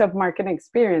 10 years of marketing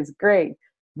experience, great,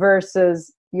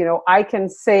 versus, I can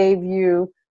save you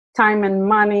time and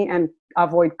money and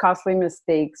avoid costly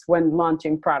mistakes when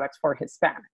launching products for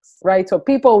Hispanics, right? So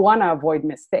people want to avoid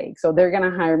mistakes, so they're going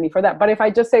to hire me for that. But if I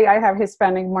just say I have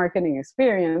Hispanic marketing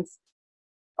experience,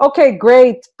 okay,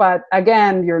 great. But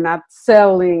again, you're not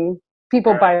selling,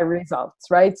 people buy results,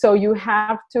 right? So you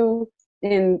have to,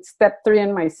 in step 3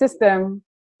 in my system,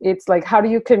 it's like, how do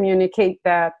you communicate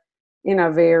that in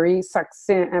a very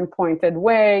succinct and pointed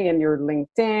way in your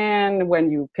LinkedIn,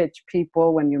 when you pitch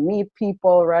people, when you meet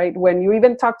people, right? When you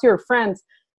even talk to your friends,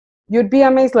 you'd be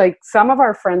amazed. Like some of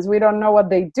our friends, we don't know what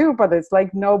they do, but it's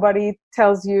like nobody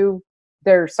tells you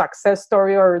their success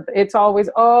story, or it's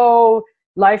always, oh,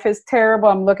 life is terrible,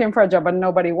 I'm looking for a job, but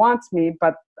nobody wants me.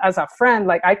 But as a friend,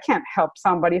 like I can't help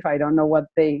somebody if I don't know what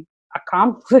they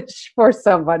accomplish for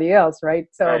somebody else, right?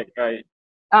 So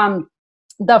right.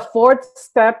 The fourth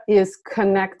step is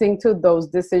connecting to those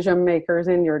decision makers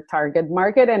in your target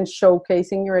market and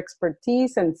showcasing your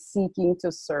expertise and seeking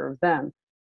to serve them.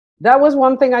 That was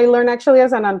one thing I learned actually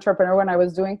as an entrepreneur when I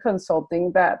was doing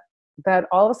consulting, that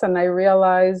all of a sudden I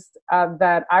realized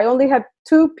that I only had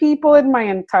 2 people in my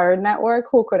entire network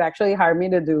who could actually hire me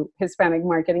to do Hispanic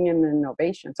marketing and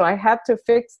innovation. So I had to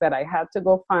fix that. I had to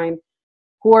go find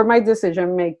who are my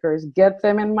decision makers, get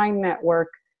them in my network,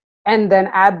 and then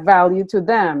add value to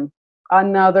them.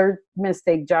 Another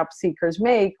mistake job seekers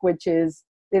make, which is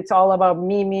it's all about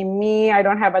me, I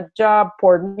don't have a job,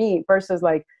 poor me, versus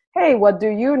like, hey, what do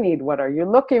you need? What are you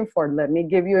looking for? Let me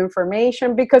give you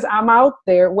information, because I'm out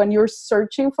there. When you're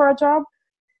searching for a job,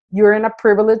 you're in a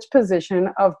privileged position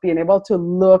of being able to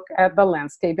look at the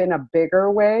landscape in a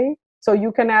bigger way. So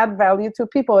you can add value to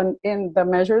people. And in the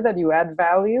measure that you add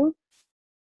value,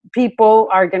 people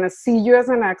are going to see you as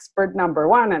an expert, number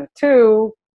 1. And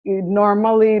 2,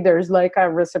 normally there's like a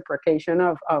reciprocation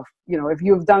of if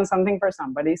you've done something for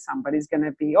somebody, somebody's going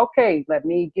to be, okay, let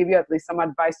me give you at least some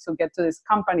advice to get to this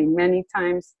company. Many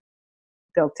times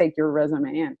they'll take your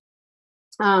resume in.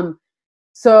 And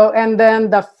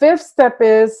then the 5th step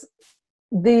is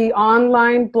the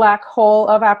online black hole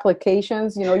of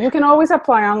applications. You can always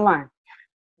apply online.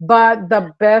 But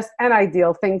the best and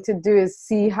ideal thing to do is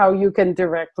see how you can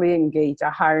directly engage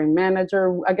a hiring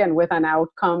manager, again, with an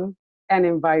outcome and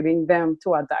inviting them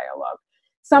to a dialogue.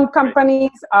 Some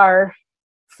companies are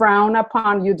frown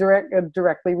upon you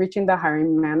directly reaching the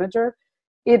hiring manager.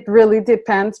 It really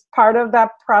depends. Part of that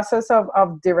process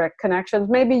of direct connections,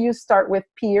 maybe you start with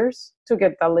peers to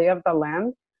get the lay of the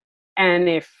land. And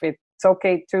if it's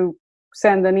okay to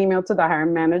send an email to the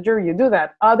hiring manager, you do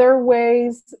that. Other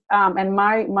ways, and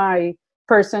my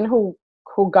person who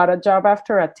got a job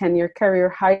after a 10-year career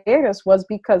hiatus was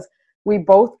because we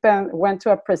both went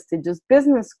to a prestigious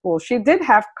business school. She did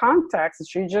have contacts,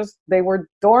 they were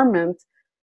dormant,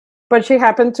 but she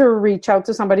happened to reach out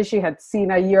to somebody she had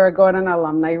seen a year ago at an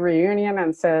alumni reunion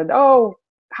and said, "Oh,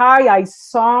 hi, I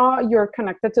saw you're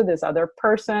connected to this other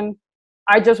person.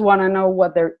 I just want to know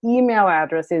what their email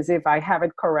address is, if I have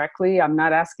it correctly. I'm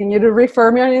not asking you to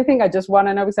refer me or anything. I just want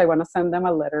to know because I want to send them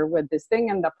a letter with this thing."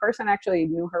 And the person actually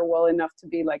knew her well enough to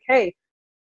be like, "Hey,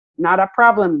 not a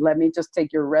problem. Let me just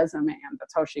take your resume." And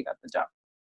that's how she got the job.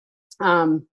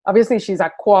 Obviously, she's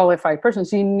a qualified person.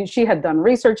 She had done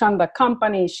research on the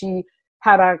company. She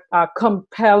had a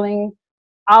compelling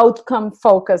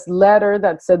outcome-focused letter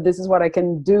that said, "This is what I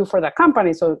can do for the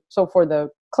company." So for the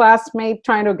classmate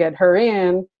trying to get her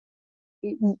in,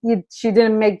 she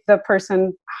didn't make the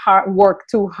person work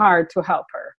too hard to help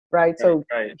her, right? So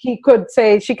he could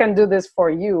say, "She can do this for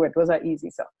you." It was an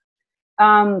easy sell.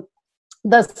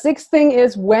 The sixth thing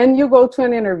is, when you go to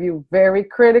an interview, very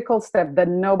critical step that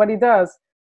nobody does,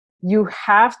 you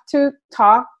have to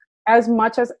talk as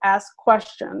much as ask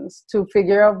questions to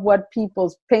figure out what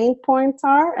people's pain points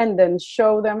are, and then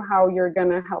show them how you're going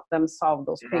to help them solve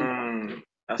those pain points.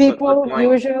 People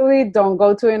usually don't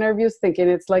go to interviews thinking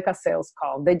it's like a sales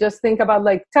call. They just think about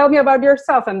like, "Tell me about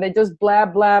yourself," and they just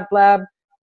blab, blab, blab.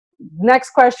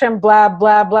 Next question, blab,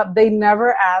 blab, blab. They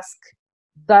never ask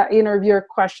the interviewer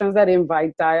questions that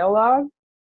invite dialogue.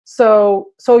 So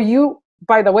you,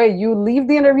 by the way, you leave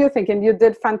the interview thinking you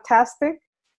did fantastic,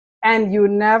 and you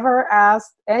never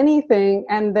asked anything,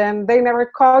 and then they never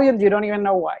call you, and you don't even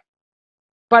know why.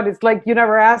 But it's like you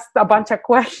never asked a bunch of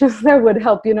questions that would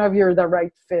help you know if you're the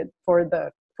right fit for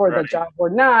the job or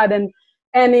not. And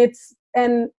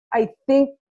I think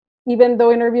even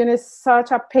though interviewing is such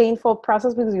a painful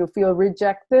process because you feel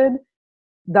rejected,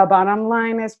 the bottom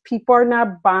line is people are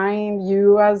not buying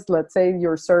you as, let's say,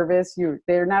 your service.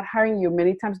 They're not hiring you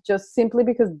many times just simply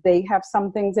because they have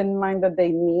some things in mind that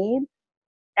they need.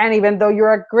 And even though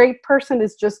you're a great person,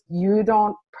 it's just you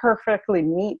don't perfectly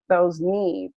meet those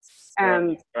needs.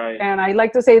 And I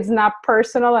like to say it's not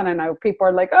personal. And I know people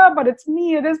are like, "Oh, but it's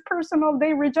me. It is personal.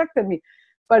 They rejected me."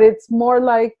 But it's more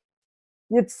like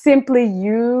it's simply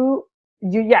you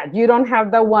don't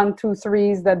have the 1, 2,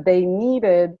 3s that they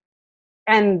needed.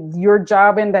 And your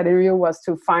job in that area was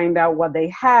to find out what they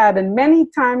had. And many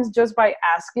times just by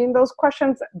asking those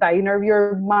questions, the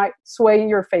interviewer might sway in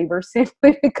your favor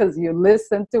simply because you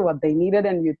listened to what they needed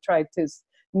and you tried to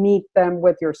meet them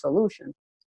with your solution.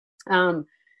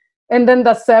 And then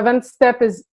the seventh step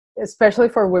is, especially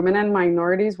for women and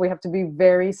minorities, we have to be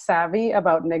very savvy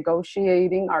about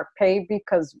negotiating our pay,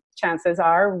 because chances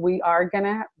are we are going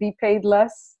to be paid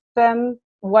less than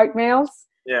white males.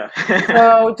 Yeah.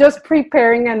 So just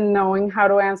preparing and knowing how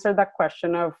to answer that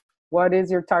question of what is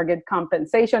your target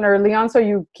compensation early on, so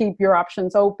you keep your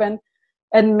options open,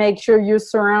 and make sure you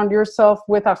surround yourself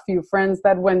with a few friends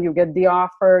that when you get the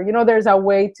offer, there's a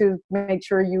way to make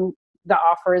sure the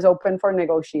offer is open for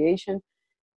negotiation.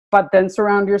 But then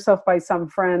surround yourself by some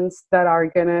friends that are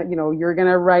gonna, you're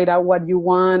gonna write out what you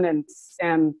want and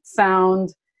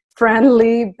sound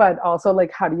friendly, but also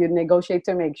like, how do you negotiate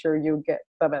to make sure you get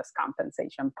the best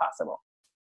compensation possible?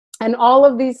 And all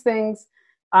of these things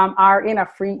are in a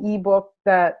free ebook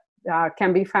that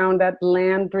can be found at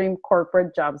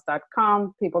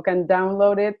landdreamcorporatejobs.com. People can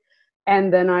download it.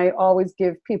 And then I always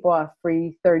give people a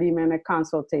free 30-minute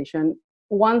consultation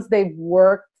once they've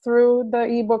worked through the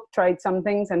ebook, tried some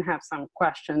things, and have some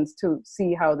questions to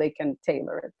see how they can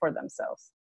tailor it for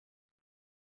themselves.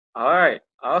 All right.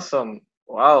 Awesome.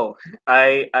 Wow.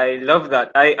 I love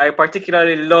that. I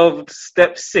particularly loved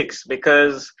step 6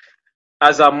 because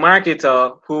as a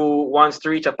marketer who wants to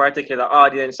reach a particular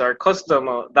audience or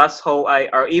customer, that's how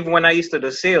or even when I used to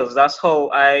do sales, that's how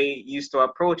I used to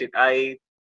approach it.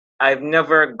 I've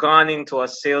never gone into a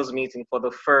sales meeting for the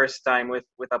first time with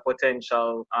a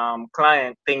potential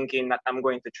client thinking that I'm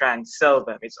going to try and sell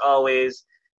them. It's always,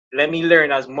 let me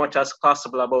learn as much as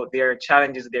possible about their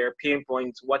challenges, their pain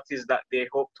points, what is that they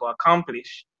hope to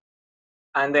accomplish.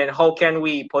 And then how can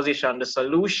we position the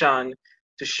solution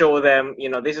to show them,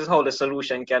 this is how the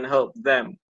solution can help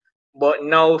them. but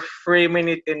now framing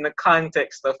it in the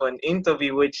context of an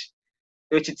interview, which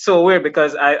is so weird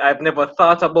because I've never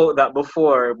thought about that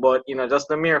before. But just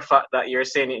the mere fact that you're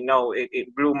saying it now, it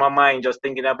blew my mind just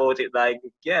thinking about it. Like,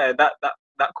 yeah,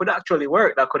 that could actually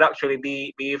work. That could actually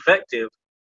be effective.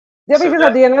 Yeah, So because at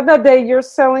that the end of the day, you're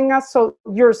selling us so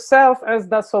yourself as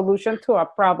the solution to a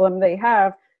problem they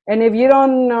have. And if you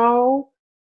don't know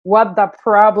what the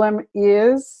problem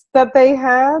is that they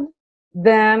had,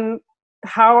 then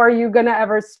how are you going to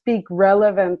ever speak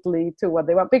relevantly to what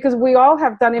they want? Because we all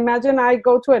have done. Imagine I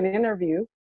go to an interview.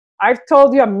 I've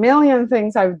told you a million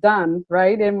things I've done,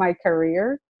 right, in my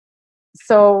career.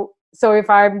 So if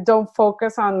I don't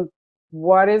focus on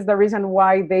what is the reason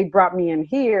why they brought me in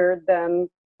here, then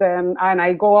and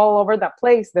I go all over the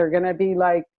place, they're gonna be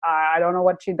like, I don't know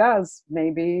what she does.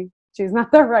 Maybe she's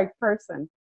not the right person.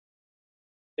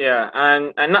 Yeah,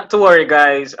 and not to worry,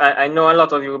 guys. I know a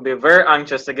lot of you will be very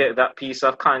anxious to get that piece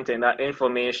of content, that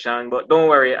information, but don't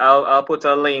worry. I'll put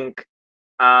a link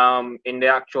in the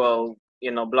actual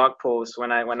blog post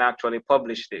when I actually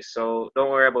publish this. So don't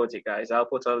worry about it, guys. I'll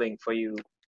put a link for you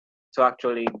to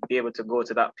actually be able to go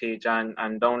to that page and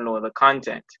download the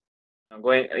content. I'm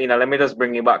going, let me just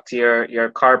bring you back to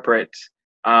your corporate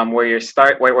where you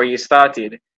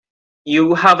started.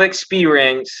 You have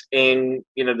experience in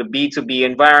the B2B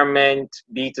environment,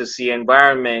 B2C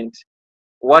environment.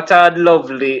 What I'd love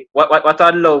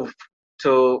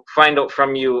to find out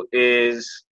from you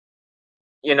is,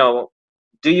 you know,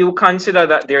 do you consider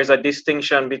that there's a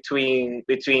distinction between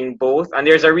both? And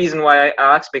there's a reason why I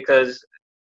ask, because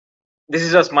this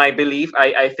is just my belief.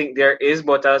 I think there is,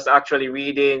 but I was actually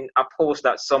reading a post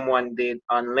that someone did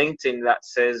on LinkedIn that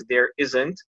says there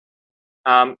isn't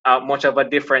much of a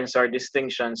difference or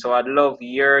distinction. So I'd love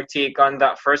your take on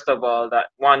that. First of all, that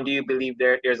one, do you believe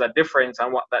there's a difference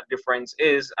and what that difference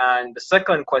is? And the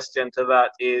second question to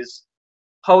that is,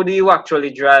 how do you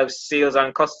actually drive sales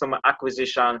and customer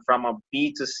acquisition from a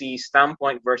B2C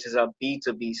standpoint versus a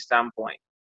B2B standpoint?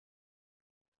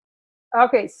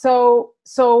 Okay, so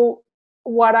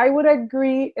what I would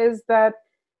agree is that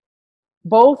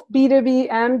both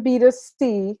B2B and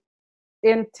B2C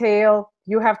entail,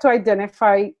 you have to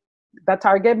identify the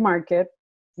target market,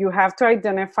 you have to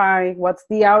identify what's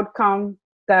the outcome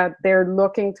that they're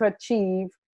looking to achieve,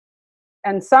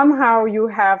 and somehow you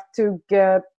have to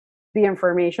get the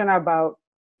information about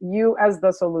you as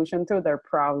the solution to their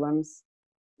problems.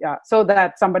 Yeah, so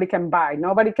that somebody can buy.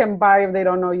 Nobody can buy if they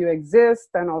don't know you exist,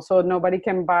 and also nobody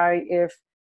can buy if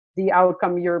the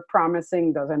outcome you're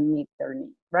promising doesn't meet their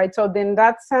need, right? So in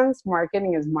that sense,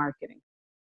 marketing is marketing.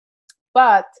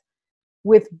 But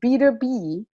with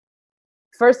B2B,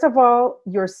 first of all,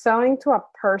 you're selling to a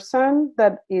person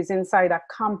that is inside a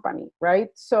company, right?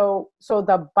 So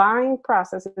the buying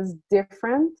process is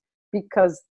different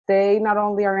because they not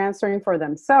only are answering for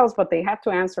themselves, but they have to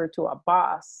answer to a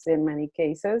boss in many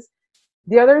cases.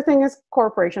 The other thing is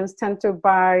corporations tend to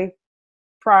buy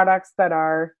products that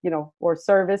are, or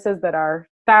services that are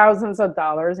thousands of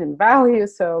dollars in value.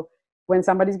 So when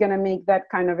somebody's going to make that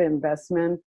kind of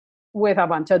investment with a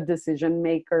bunch of decision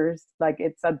makers, like,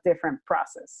 it's a different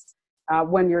process.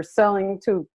 When you're selling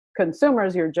to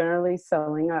consumers, you're generally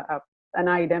selling an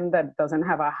item that doesn't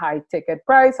have a high ticket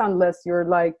price, unless you're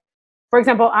like, for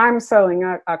example, I'm selling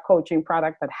a coaching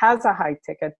product that has a high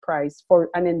ticket price for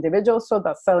an individual. So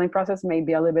the selling process may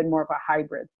be a little bit more of a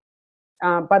hybrid.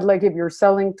 But like, if you're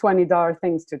selling $20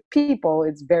 things to people,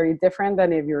 it's very different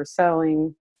than if you're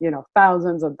selling,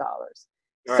 thousands of dollars.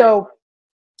 Right.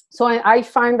 So I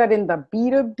find that in the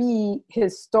B2B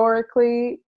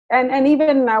historically, and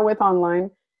even now with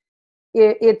online,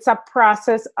 it's a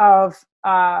process of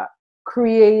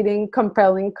creating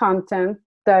compelling content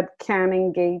that can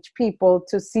engage people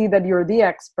to see that you're the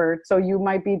expert. So you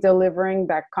might be delivering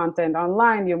that content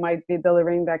online. You might be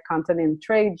delivering that content in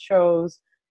trade shows,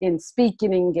 in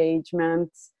speaking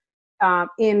engagements.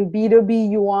 In B2B,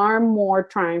 you are more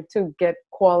trying to get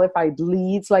qualified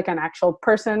leads, like an actual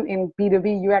person. In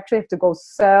B2B, you actually have to go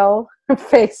sell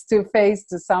face to face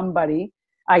to somebody,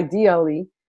 ideally,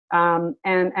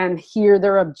 and hear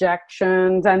their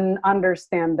objections and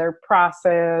understand their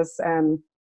process and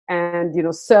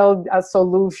sell a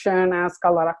solution, ask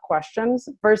a lot of questions.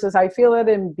 Versus, I feel that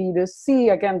in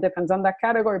B2C, again, depends on the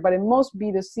category, but in most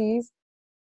B2Cs,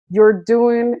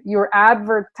 you're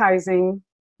advertising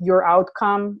your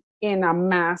outcome in a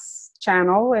mass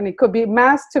channel. And it could be,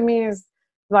 mass to me is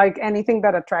like anything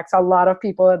that attracts a lot of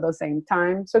people at the same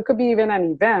time. So it could be even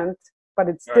an event, but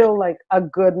it's still like a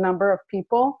good number of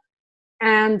people.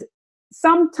 And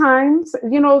sometimes,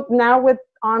 now with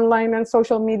online and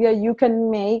social media, you can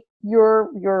make your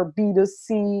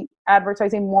B2C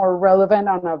advertising more relevant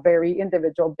on a very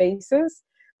individual basis,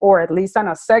 or at least on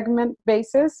a segment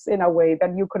basis, in a way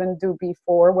that you couldn't do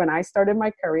before when I started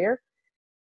my career.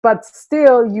 But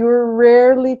still, you're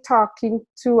rarely talking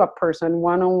to a person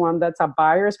one-on-one that's a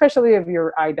buyer, especially if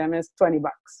your item is $20,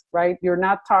 right? You're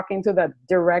not talking to that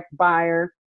direct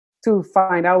buyer to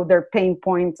find out their pain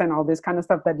points and all this kind of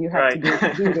stuff that you have to do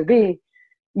with B2B.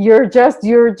 You're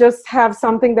just have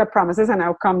something that promises an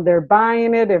outcome. They're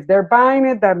buying it. If they're buying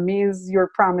it, that means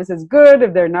your promise is good.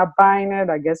 If they're not buying it,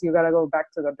 I guess you got to go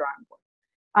back to the drawing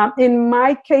board. In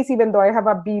my case, even though I have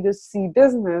a B2C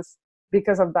business,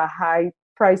 because of the high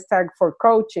price tag for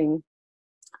coaching,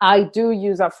 I do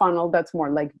use a funnel that's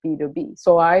more like B2B.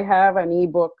 So I have an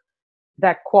ebook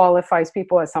that qualifies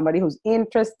people as somebody who's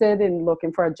interested in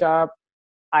looking for a job.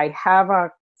 I have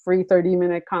a free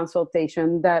 30-minute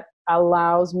consultation that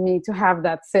allows me to have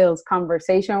that sales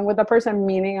conversation with the person.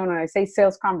 Meaning, when I say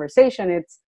sales conversation,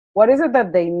 it's what is it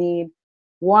that they need?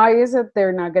 Why is it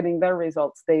they're not getting the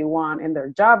results they want in their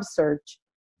job search?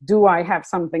 Do I have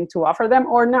something to offer them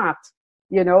or not?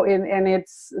 You know, and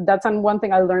that's one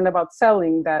thing I learned about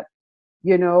selling, that,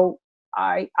 you know,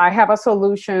 I have a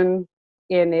solution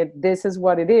in it. This is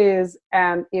what it is.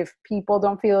 And if people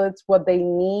don't feel it's what they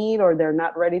need, or they're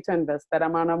not ready to invest that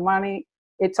amount of money,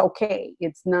 it's okay.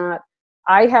 It's not,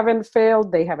 I haven't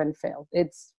failed, they haven't failed.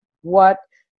 It's what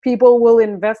people will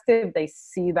invest if they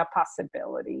see the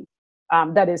possibility.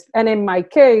 That is, and in my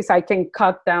case, I can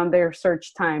cut down their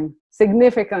search time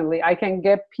significantly. I can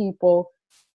get people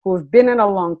who've been in a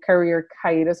long career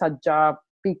hiatus a job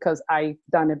because I've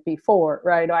done it before,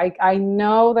 right? I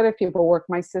know that if people work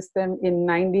my system in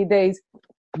 90 days,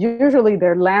 usually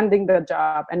they're landing the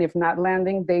job. And if not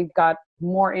landing, they've got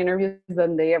more interviews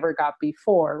than they ever got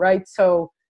before, right?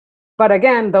 So, but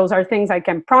again, those are things I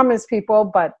can promise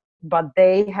people, but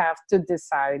they have to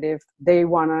decide if they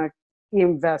want to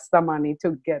invest the money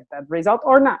to get that result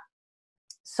or not.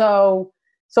 So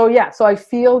I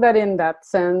feel that in that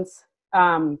sense,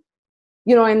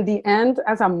 you know, in the end,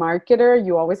 as a marketer,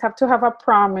 you always have to have a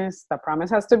promise. The promise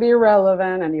has to be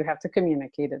relevant, and you have to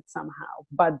communicate it somehow.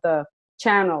 But the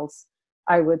channels,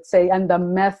 I would say, and the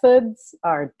methods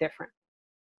are different.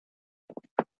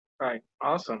 Right.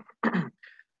 Awesome. All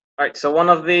right. So one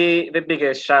of the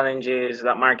biggest challenges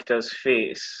that marketers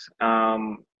face, you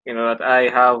know, that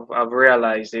I've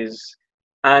realized is,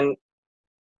 and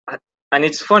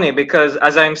it's funny because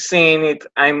as I'm saying it,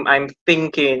 I'm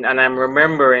thinking and I'm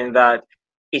remembering that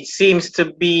it seems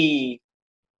to be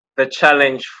the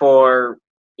challenge for,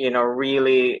 you know,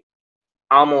 really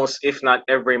almost, if not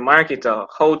every marketer,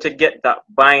 how to get that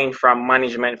buy-in from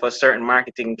management for certain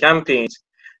marketing campaigns.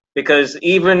 Because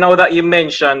even now that you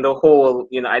mentioned the whole,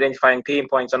 you know, identifying pain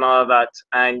points and all of that,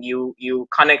 and you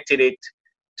connected it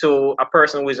to a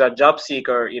person who is a job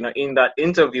seeker, you know, in that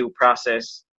interview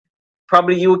process,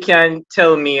 probably you can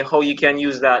tell me how you can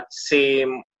use that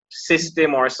same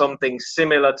system or something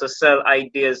similar to sell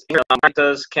ideas.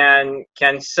 Marketers can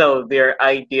sell their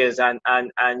ideas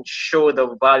and show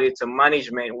the value to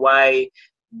management, why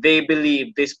they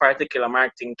believe this particular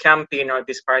marketing campaign or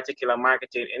this particular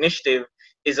marketing initiative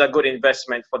is a good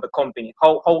investment for the company.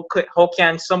 How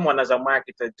can someone as a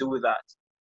marketer do that?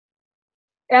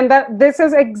 And this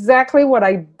is exactly what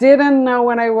I didn't know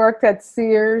when I worked at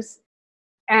Sears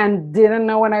and didn't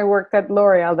know when I worked at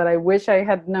L'Oreal, that I wish I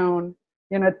had known.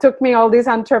 You know, it took me all these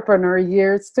entrepreneur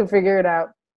years to figure it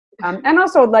out. And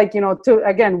also, like, you know,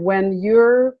 again, when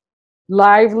your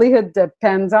livelihood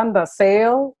depends on the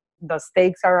sale, the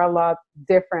stakes are a lot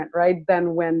different, right?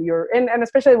 Than when you're in, and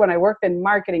especially when I worked in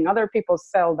marketing, other people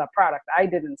sell the product I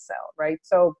didn't sell, right?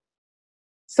 So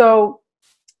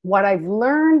what I've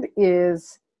learned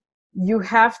is you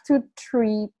have to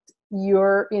treat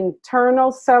your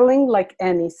internal selling like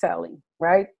any selling,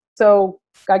 right? So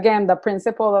again, the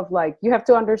principle of, like, you have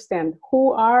to understand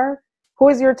who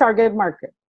is your target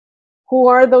market? Who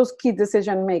are those key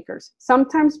decision makers?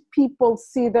 Sometimes people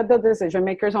see that the decision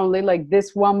makers only like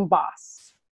this one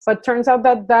boss, but turns out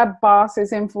that that boss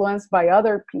is influenced by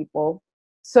other people.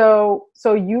 So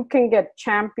you can get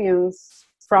champions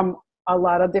from a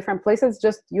lot of different places.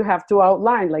 Just, you have to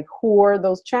outline, like, who are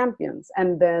those champions?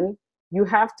 And then you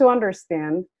have to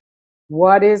understand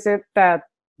what is it that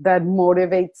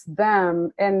motivates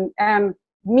them. And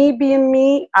me being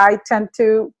me, I tend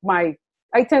to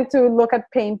look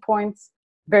at pain points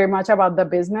very much about the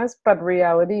business, but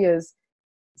reality is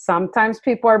sometimes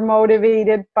people are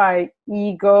motivated by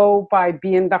ego, by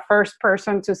being the first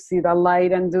person to see the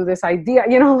light and do this idea.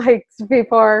 You know, like,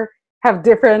 people have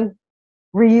different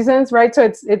reasons, right? So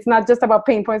it's not just about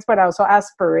pain points, but also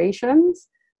aspirations.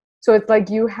 So it's like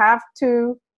you have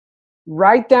to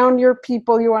write down your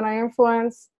people you want to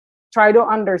influence, try to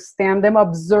understand them,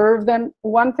 observe them.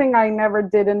 One thing I never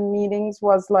did in meetings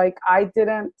was like, I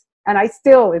didn't, and I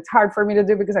still, it's hard for me to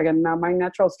do because again, not my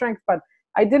natural strength, but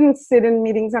I didn't sit in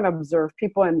meetings and observe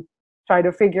people and try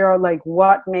to figure out like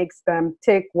what makes them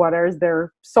tick, what is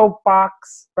their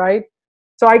soapbox, right?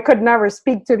 So I could never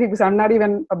speak to people because I'm not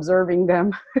even observing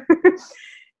them.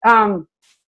 um,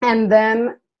 and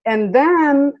then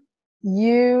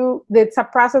it's a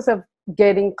process of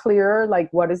getting clearer, like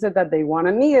what is it that they want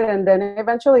to need, and then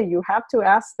eventually you have to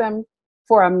ask them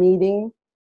for a meeting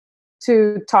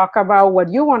to talk about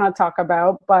what you want to talk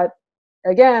about. But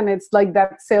again, it's like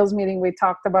that sales meeting we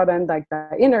talked about and like the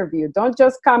interview. Don't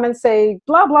just come and say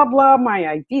blah blah blah my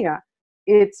idea.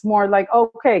 It's more like,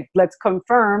 okay, let's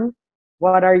confirm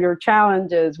what are your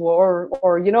challenges,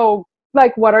 or you know,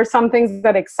 like what are some things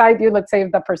that excite you. Let's say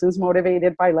if the person's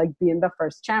motivated by like being the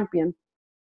first champion,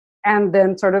 and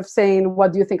then sort of saying,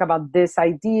 what do you think about this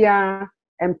idea,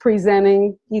 and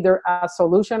presenting either a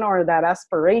solution or that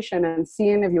aspiration, and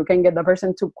seeing if you can get the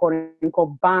person to quote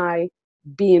unquote buy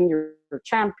being your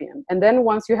champion. And then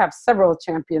once you have several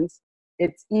champions,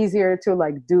 it's easier to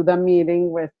like do the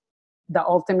meeting with the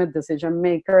ultimate decision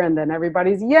maker, and then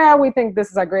everybody's, yeah, we think this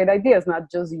is a great idea. It's not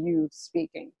just you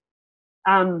speaking.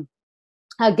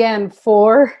 Again,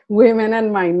 for women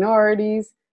and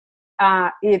minorities,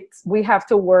 we have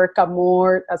to work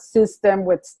a system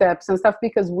with steps and stuff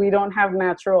because we don't have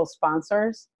natural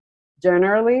sponsors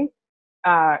generally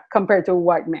compared to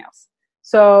white males.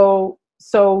 So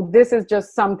this is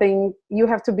just something you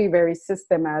have to be very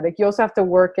systematic. You also have to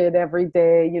work it every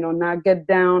day, you know, not get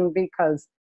down because,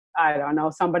 I don't know,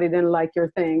 somebody didn't like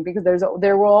your thing, because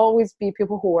there will always be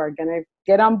people who are going to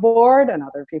get on board and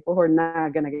other people who are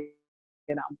not going to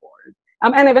get on board.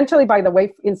 And eventually, by the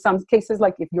way, in some cases,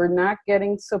 like if you're not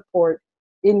getting support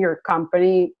in your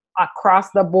company across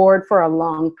the board for a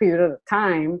long period of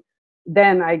time,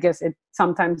 then I guess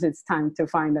sometimes it's time to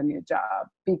find a new job,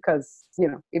 because, you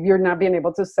know, if you're not being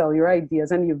able to sell your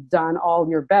ideas and you've done all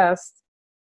your best,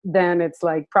 then it's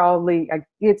like probably,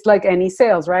 it's like any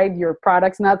sales, right? Your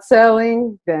product's not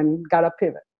selling, then gotta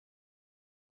pivot.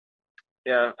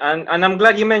 Yeah, and I'm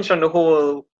glad you mentioned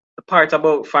the part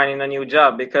about finding a new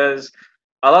job, because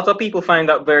a lot of people find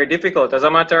that very difficult. As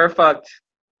a matter of fact,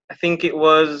 I think it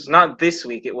was not this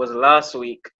week, it was last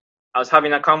week. I was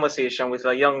having a conversation with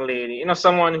a young lady, you know,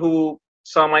 someone who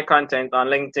saw my content on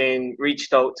LinkedIn,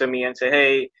 reached out to me and said,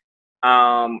 hey,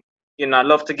 you know, I'd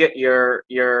love to get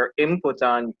your input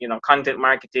on, you know, content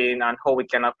marketing and how we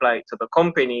can apply it to the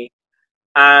company.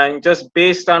 And just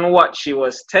based on what she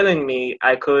was telling me,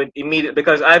 I could immediately,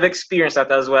 because I've experienced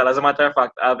that as well. As a matter of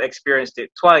fact, I've experienced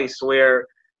it twice, where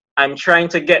I'm trying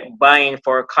to get buy-in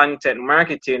for content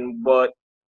marketing, but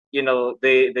you know,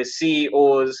 the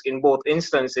CEOs in both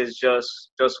instances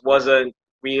just wasn't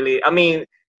really. I mean,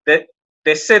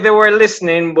 they said they were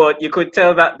listening, but you could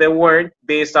tell that they weren't,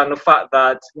 based on the fact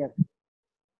that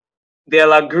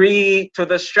they'll agree to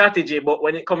the strategy, but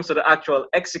when it comes to the actual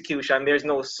execution, there's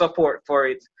no support for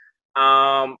it.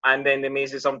 And then they may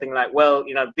say something like, well,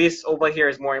 you know, this over here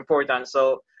is more important,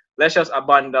 so let's just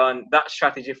abandon that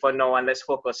strategy for now and let's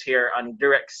focus here on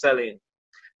direct selling.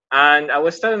 And I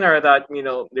was telling her that, you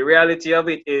know, the reality of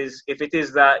it is, if it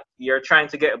is that you're trying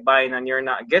to get buy-in and you're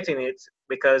not getting it,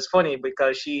 because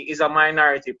she is a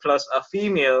minority plus a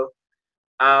female,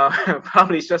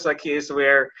 probably it's just a case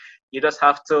where you just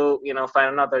have to, you know,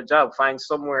 find another job, find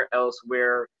somewhere else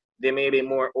where they may be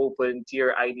more open to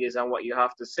your ideas and what you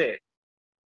have to say.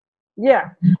 Yeah.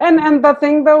 And the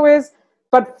thing though is,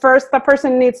 but first the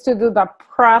person needs to do the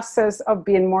process of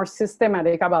being more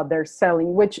systematic about their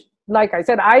selling, which, like I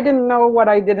said, I didn't know what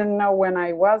I didn't know when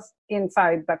I was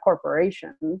inside the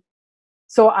corporation.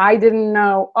 So I didn't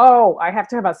know, I have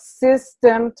to have a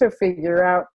system to figure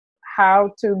out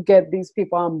how to get these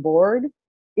people on board.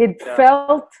 It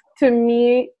felt to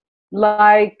me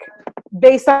like,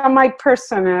 based on my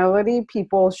personality,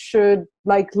 people should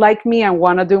like me and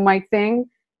want to do my thing.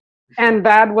 And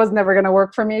that was never going to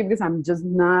work for me, because I'm just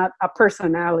not a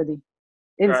personality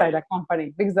inside a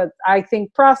company, because I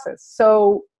think process.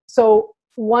 So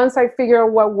once I figure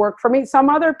out what worked for me, some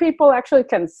other people actually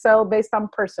can sell based on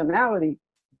personality.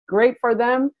 Great for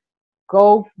them.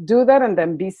 Go do that and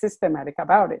then be systematic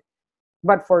about it.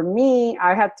 But for me,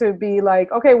 I had to be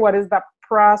like, okay, what is the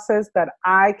process that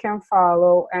I can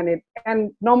follow?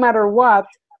 And no matter what,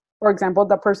 for example,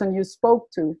 the person you spoke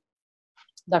to,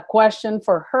 the question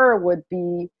for her would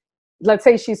be, let's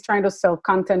say she's trying to sell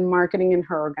content marketing in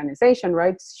her organization,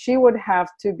 right? She would have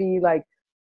to be like,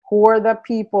 who are the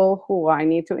people who I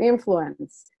need to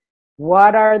influence?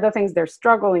 What are the things they're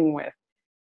struggling with?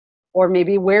 Or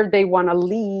maybe where they want to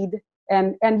lead.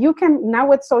 And you can, now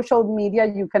with social media,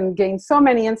 you can gain so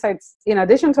many insights in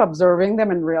addition to observing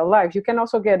them in real life. You can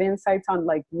also get insights on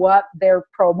like what they're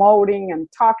promoting and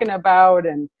talking about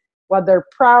and what they're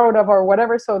proud of or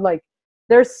whatever. So like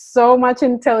there's so much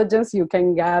intelligence you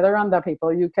can gather on the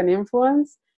people you can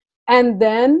influence. And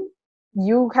then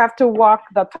you have to walk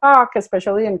the talk,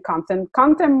 especially in content.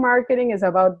 Content marketing is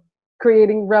about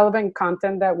creating relevant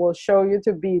content that will show you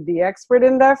to be the expert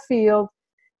in that field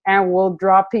and will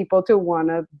draw people to want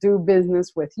to do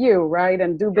business with you, right?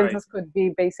 And do business could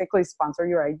be basically sponsor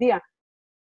your idea.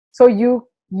 So you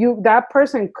that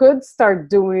person could start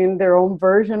doing their own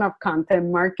version of content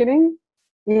marketing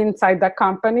inside the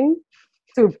company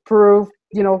to prove,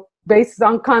 based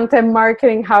on content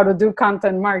marketing, how to do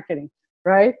content marketing,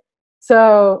 right?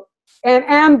 So,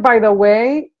 and by the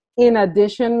way, in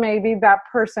addition, maybe that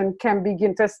person can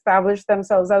begin to establish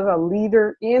themselves as a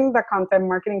leader in the content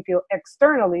marketing field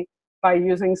externally by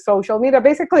using social media,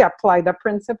 basically apply the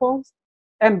principles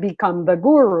and become the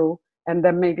guru, and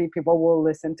then maybe people will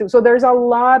listen to. So there's a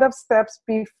lot of steps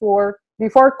before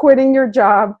quitting your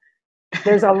job.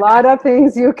 There's a lot of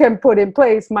things you can put in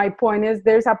place. My point is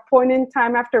there's a point in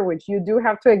time after which you do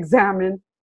have to examine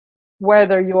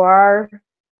whether you are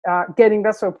getting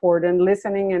the support and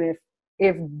listening, and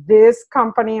if this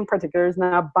company in particular is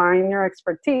not buying your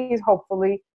expertise,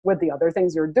 hopefully with the other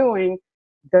things you're doing,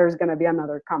 there's going to be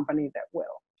another company that will.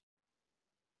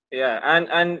 Yeah,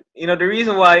 and the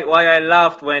reason why I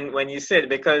laughed when you said,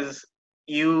 because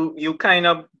you kind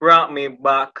of brought me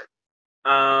back,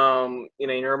 in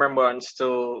remembrance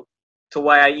to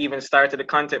why I even started the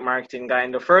content marketing guy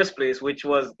in the first place, which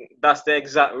was, that's the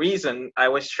exact reason I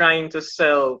was trying to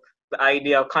sell the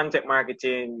idea of content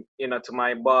marketing, to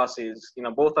my bosses.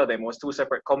 Both of them was two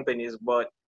separate companies, but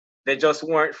they just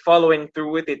weren't following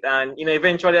through with it. And,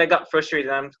 eventually I got frustrated,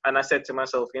 and I said to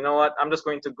myself, you know what, I'm just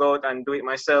going to go out and do it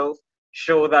myself,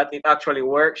 show that it actually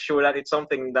works, show that it's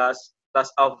something that's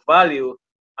of value,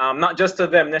 not just to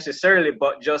them necessarily,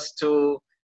 but just to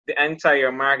the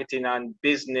entire marketing and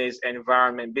business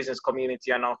environment, business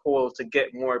community on a whole, to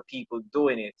get more people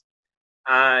doing it.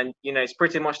 And it's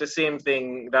pretty much the same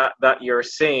thing that you're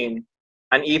saying,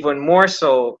 and even more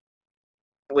so,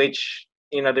 which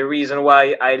the reason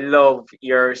why I love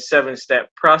your 7-step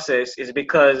process is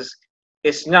because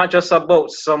it's not just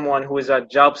about someone who is a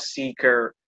job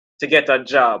seeker to get a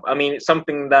job. I mean, it's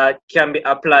something that can be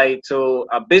applied to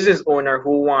a business owner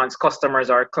who wants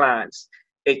customers or clients.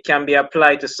 It can be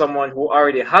applied to someone who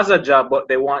already has a job but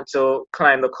they want to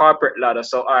climb the corporate ladder.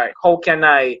 So, all right, how can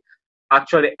I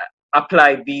actually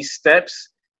apply these steps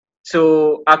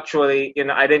to actually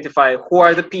identify who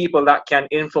are the people that can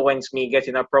influence me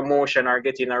getting a promotion or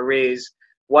getting a raise?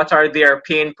 What are their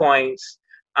pain points?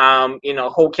 How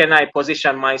can I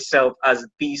position myself as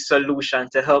the solution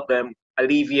to help them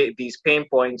alleviate these pain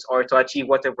points or to achieve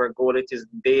whatever goal it is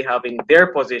they have in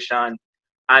their position?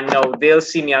 And now they'll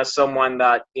see me as someone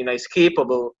that is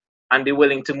capable and be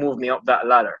willing to move me up that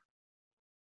ladder.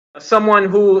 Someone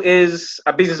who is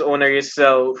a business owner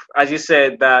yourself, as you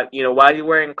said that, while you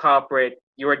were in corporate,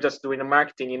 you were just doing the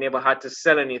marketing, you never had to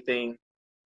sell anything.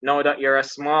 Now that you're a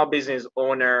small business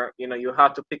owner, you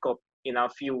have to pick up, a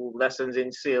few lessons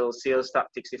in sales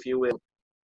tactics, if you will.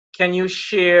 Can you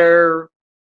share,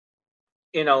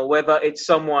 whether it's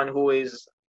someone who is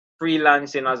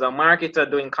freelancing as a marketer,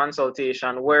 doing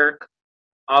consultation work,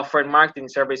 offering marketing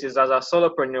services as a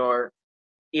solopreneur,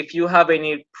 if you have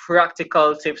any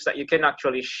practical tips that you can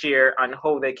actually share on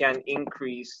how they can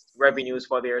increase revenues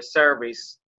for their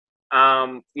service,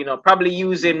 probably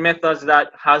using methods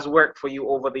that has worked for you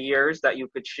over the years that you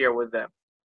could share with them.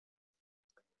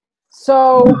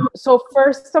 So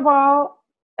first of all,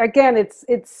 again, it's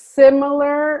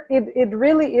similar. It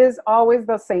really is always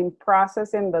the same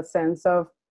process in the sense of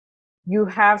you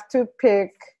have to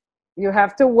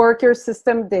work your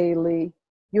system daily.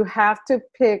 You have to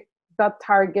pick the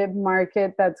target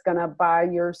market that's going to buy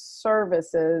your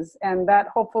services, and that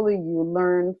hopefully you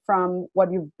learn from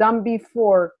what you've done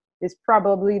before is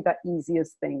probably the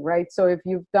easiest thing, right? So if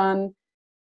you've done,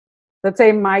 let's say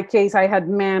in my case, I had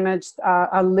managed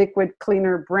a liquid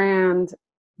cleaner brand,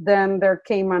 then there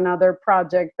came another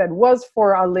project that was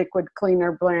for a liquid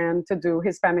cleaner brand to do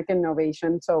Hispanic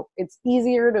innovation. So it's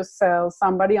easier to sell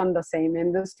somebody on the same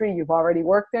industry you've already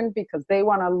worked in because they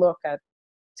want to look at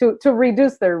to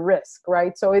reduce their risk,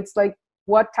 right? So it's like,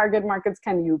 what target markets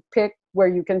can you pick where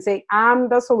you can say, I'm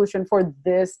the solution for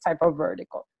this type of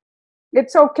vertical?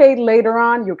 It's okay later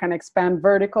on, you can expand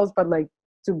verticals, but like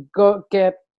to go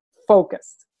get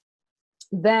focused.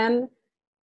 then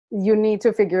you need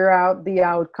to figure out the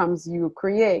outcomes you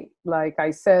create. Like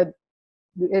I said,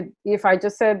 if I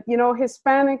just said,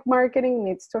 Hispanic marketing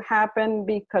needs to happen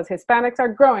because Hispanics are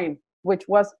growing, which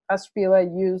was a spiel I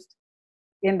used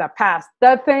in the past.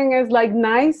 That thing is like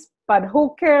nice, but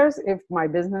who cares if my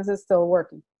business is still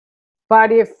working?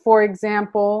 But if, for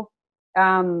example,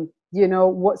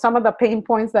 what some of the pain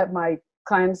points that my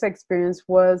clients experienced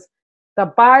was the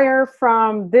buyer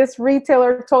from this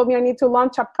retailer told me I need to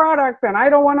launch a product and I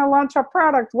don't want to launch a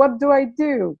product. What do I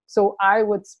do? So I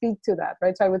would speak to that,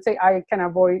 right? So I would say I can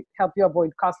help you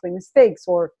avoid costly mistakes.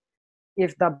 Or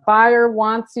if the buyer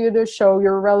wants you to show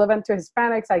you're relevant to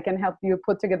Hispanics, I can help you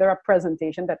put together a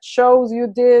presentation that shows you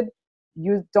did.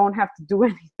 You don't have to do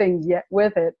anything yet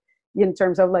with it, in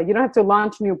terms of like, you don't have to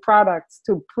launch new products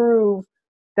to prove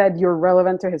that you're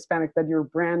relevant to Hispanic, that your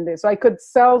brand is. So I could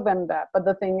sell them that. But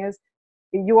the thing is,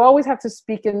 you always have to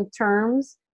speak in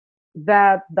terms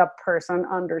that the person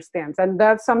understands. And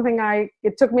that's something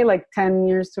it took me like 10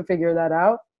 years to figure that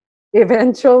out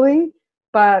eventually.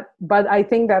 But I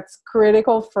think that's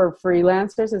critical for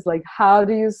freelancers, is like, how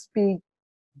do you speak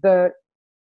the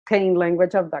pain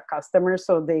language of the customer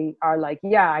so they are like,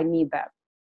 yeah, I need that.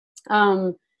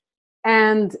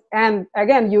 And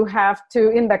again, you have to,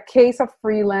 in the case of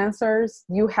freelancers,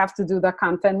 you have to do the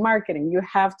content marketing. You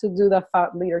have to do the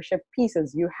thought leadership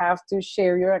pieces. You have to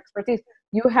share your expertise.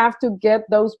 You have to get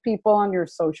those people on your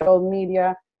social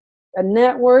media, a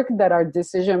network that are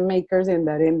decision makers in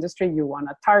that industry you want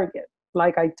to target.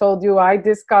 Like I told you, I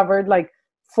discovered like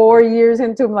 4 years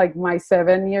into like my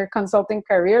 7-year consulting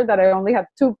career that I only had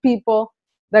 2 people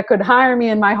that could hire me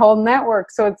in my whole network.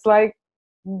 So it's like,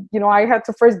 I had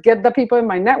to first get the people in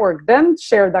my network, then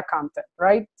share the content,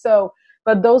 right? So,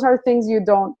 but those are things you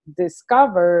don't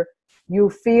discover.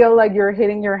 You feel like you're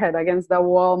hitting your head against the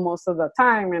wall most of the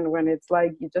time. And when it's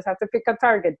like, you just have to pick a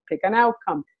target, pick an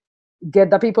outcome, get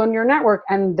the people in your network,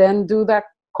 and then do that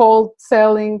cold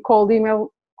selling, cold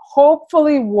email,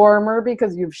 hopefully warmer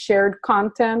because you've shared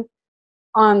content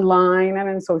online and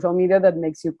in social media that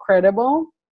makes you credible.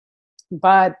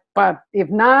 But if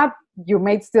not, you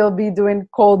may still be doing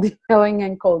cold emailing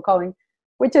and cold calling,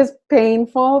 which is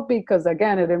painful because,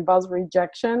 again, it involves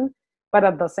rejection. But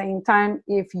at the same time,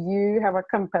 if you have a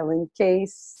compelling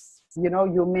case,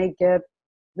 you may get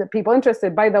the people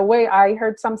interested. By the way, I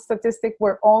heard some statistic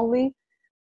where only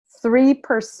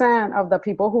 3% of the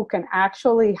people who can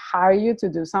actually hire you to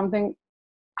do something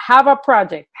have a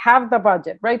project, have the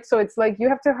budget, right? So it's like you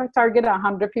have to target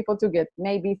 100 people to get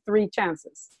maybe 3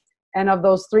 chances. And of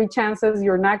those 3 chances,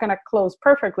 you're not going to close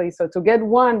perfectly. So to get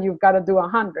 1, you've got to do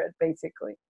 100,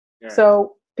 basically. Yeah.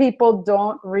 So people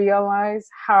don't realize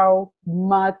how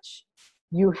much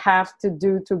you have to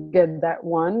do to get that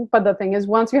 1. But the thing is,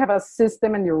 once you have a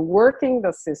system and you're working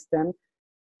the system,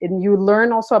 and you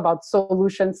learn also about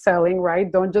solution selling, right?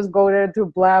 Don't just go there to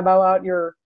blab out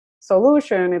your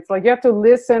solution. It's like you have to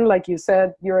listen, like you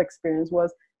said, your experience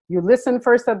was, you listen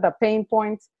first at the pain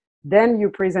points, then you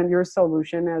present your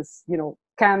solution as,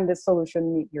 can this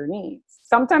solution meet your needs?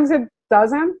 Sometimes it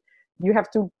doesn't. You have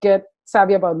to get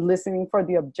savvy about listening for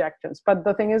the objections. But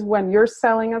the thing is, when you're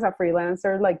selling as a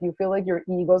freelancer, like you feel like your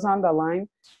ego's on the line.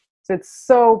 So it's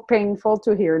so painful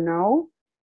to hear no,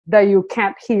 that you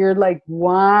can't hear like,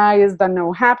 why is the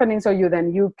no happening? So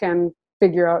you can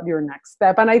figure out your next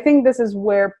step. And I think this is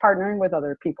where partnering with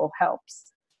other people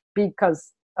helps,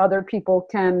 because other people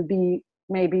can be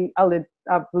maybe a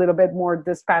little bit more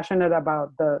dispassionate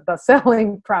about the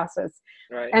selling process.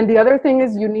 Right. And the other thing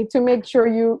is, you need to make sure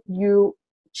you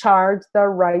charge the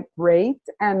right rate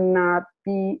and not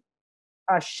be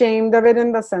ashamed of it,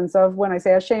 in the sense of, when I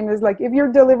say ashamed, is like, if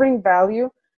you're delivering value,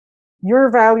 your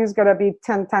value is going to be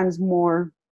 10 times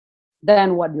more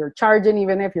than what you're charging,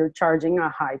 even if you're charging a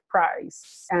high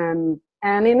price. And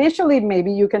initially,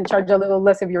 maybe you can charge a little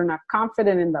less if you're not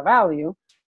confident in the value.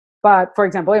 But for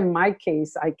example, in my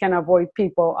case, I can avoid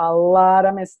people a lot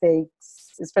of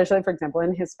mistakes, especially, for example,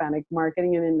 in Hispanic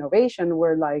marketing and innovation,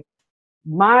 where like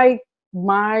my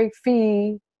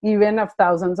fee, even of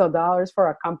thousands of dollars for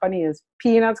a company, is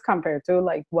peanuts compared to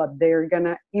like what they're going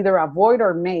to either avoid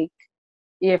or make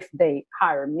if they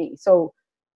hire me. So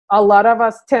a lot of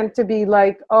us tend to be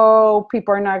like, oh,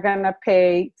 people are not going to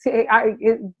pay. See,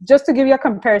 just to give you a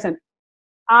comparison,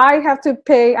 I have to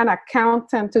pay an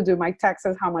accountant to do my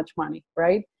taxes, how much money,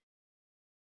 right?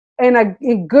 In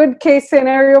a good case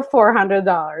scenario,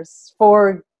 $400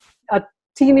 for a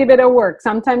teeny bit of work.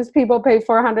 Sometimes people pay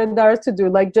 $400 to do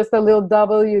like just a little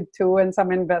W-2 and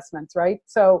some investments, right?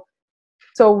 So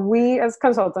So we as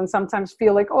consultants sometimes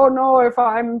feel like, oh no, if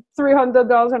I'm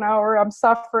 $300 an hour, I'm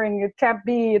suffering. It can't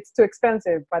be, it's too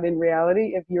expensive. But in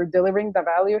reality, if you're delivering the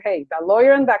value, hey, the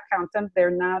lawyer and the accountant, they're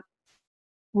not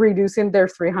reducing their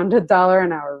 $300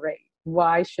 an hour rate.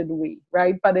 Why should we,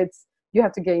 right? But you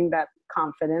have to gain that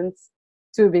confidence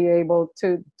to be able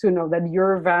to know that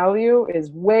your value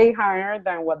is way higher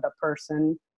than what the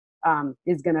person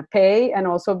is going to pay. And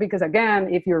also because, again,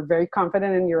 if you're very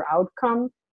confident in your outcome,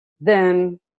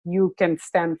 then you can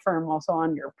stand firm also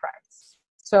on your price.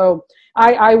 So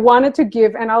I wanted to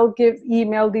give, and I'll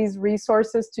email these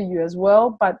resources to you as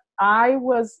well, but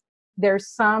there's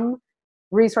some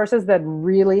resources that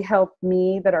really helped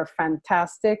me that are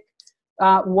fantastic.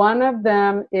 One of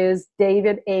them is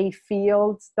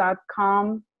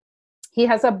davidafields.com. He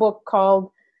has a book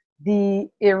called The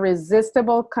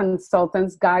Irresistible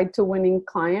Consultant's Guide to Winning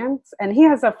Clients. And he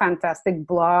has a fantastic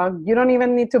blog. You don't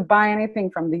even need to buy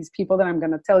anything from these people that I'm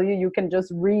going to tell you. You can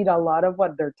just read a lot of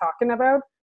what they're talking about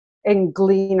and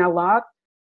glean a lot.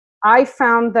 I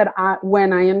found that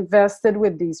when I invested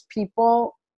with these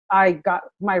people, I got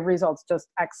my results just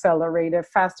accelerated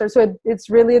faster. So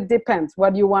it depends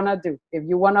what you want to do. If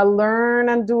you want to learn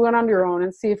and do it on your own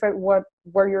and see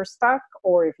where you're stuck,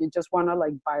 or if you just want to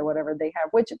like buy whatever they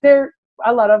have, which there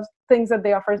a lot of things that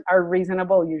they offer are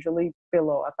reasonable, usually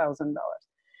below $1,000.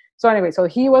 So anyway, so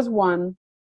he was one.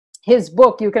 His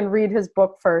book, you can read his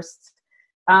book first.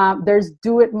 There's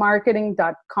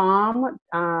doitmarketing.com,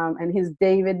 and he's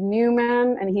David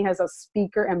Newman, and he has a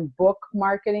speaker and book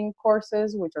marketing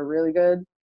courses, which are really good.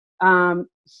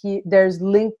 There's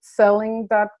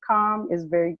linkedselling.com, is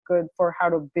very good for how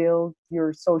to build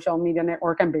your social media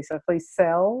network and basically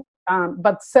sell,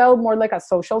 but sell more like a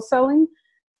social selling.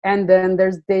 And then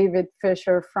there's David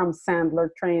Fisher from Sandler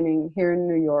Training here in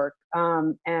New York.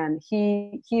 And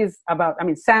he is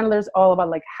Sandler's all about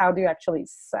like, how do you actually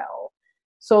sell?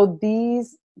 So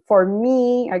these, for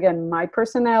me, again, my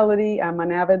personality, I'm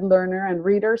an avid learner and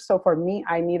reader. So for me,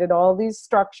 I needed all these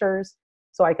structures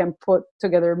so I can put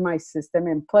together my system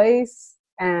in place.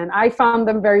 And I found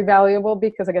them very valuable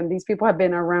because, again, these people have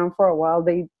been around for a while.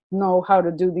 They know how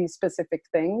to do these specific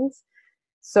things.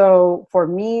 So for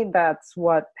me, that's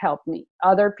what helped me.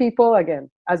 Other people,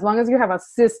 again, as long as you have a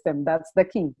system, that's the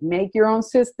key. Make your own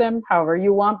system however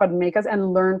you want, but make us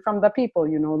and learn from the people,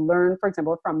 learn, for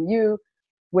example, from you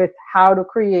with how to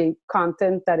create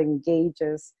content that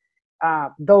engages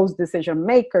those decision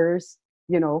makers,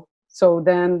 so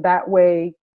then that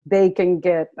way they can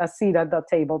get a seat at the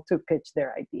table to pitch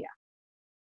their idea.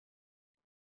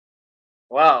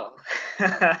 Wow.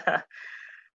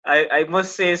 I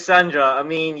must say, Sandra,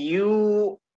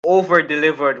 you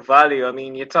over-delivered value.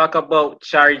 You talk about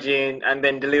charging and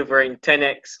then delivering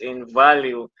 10x in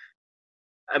value.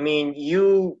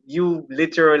 You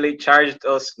literally charged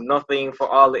us nothing for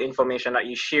all the information that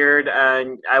you shared,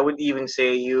 and I would even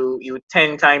say you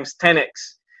 10 times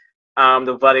 10x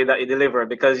the value that you deliver,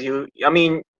 because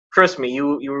trust me,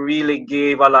 you really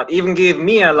gave a lot, even gave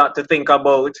me a lot to think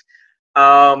about,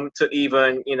 to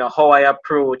even how I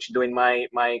approach doing my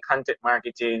content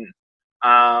marketing,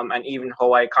 and even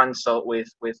how I consult with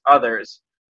others.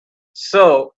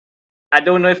 So I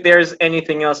don't know if there's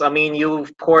anything else.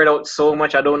 You've poured out so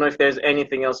much. I don't know if there's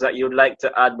anything else that you'd like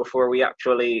to add before we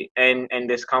actually end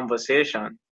this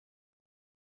conversation.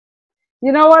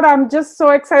 You know what? I'm just so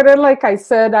excited. Like I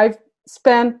said, I've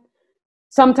spent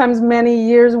sometimes many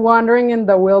years wandering in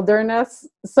the wilderness.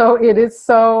 So it is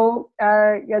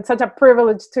it's such a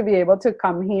privilege to be able to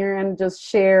come here and just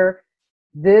share.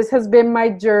 This has been my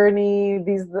journey.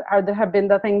 These have been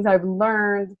the things I've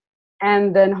learned.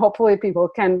 And then hopefully people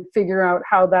can figure out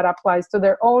how that applies to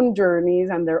their own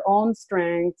journeys and their own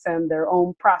strengths and their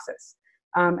own process.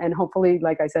 And hopefully,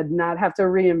 like I said, not have to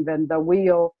reinvent the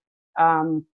wheel,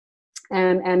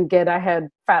 and get ahead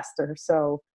faster.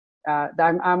 So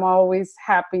I'm always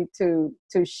happy to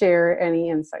share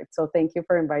any insights. So thank you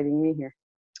for inviting me here.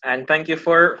 And thank you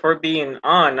for being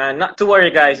on. And not to worry,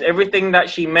 guys. Everything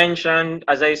that she mentioned,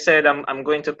 as I said, I'm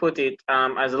going to put it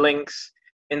as links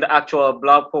in the actual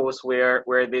blog post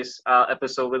where this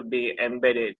episode will be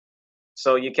embedded.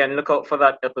 So you can look out for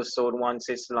that episode once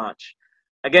it's launched.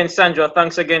 Again, Sandra,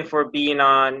 thanks again for being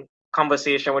on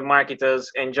Conversation with Marketers.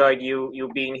 Enjoyed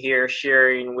you being here,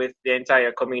 sharing with the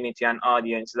entire community and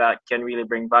audience that can really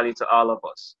bring value to all of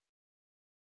us.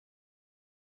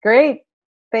 Great.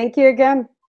 Thank you again.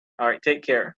 All right, take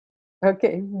care.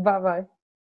 Okay, bye-bye.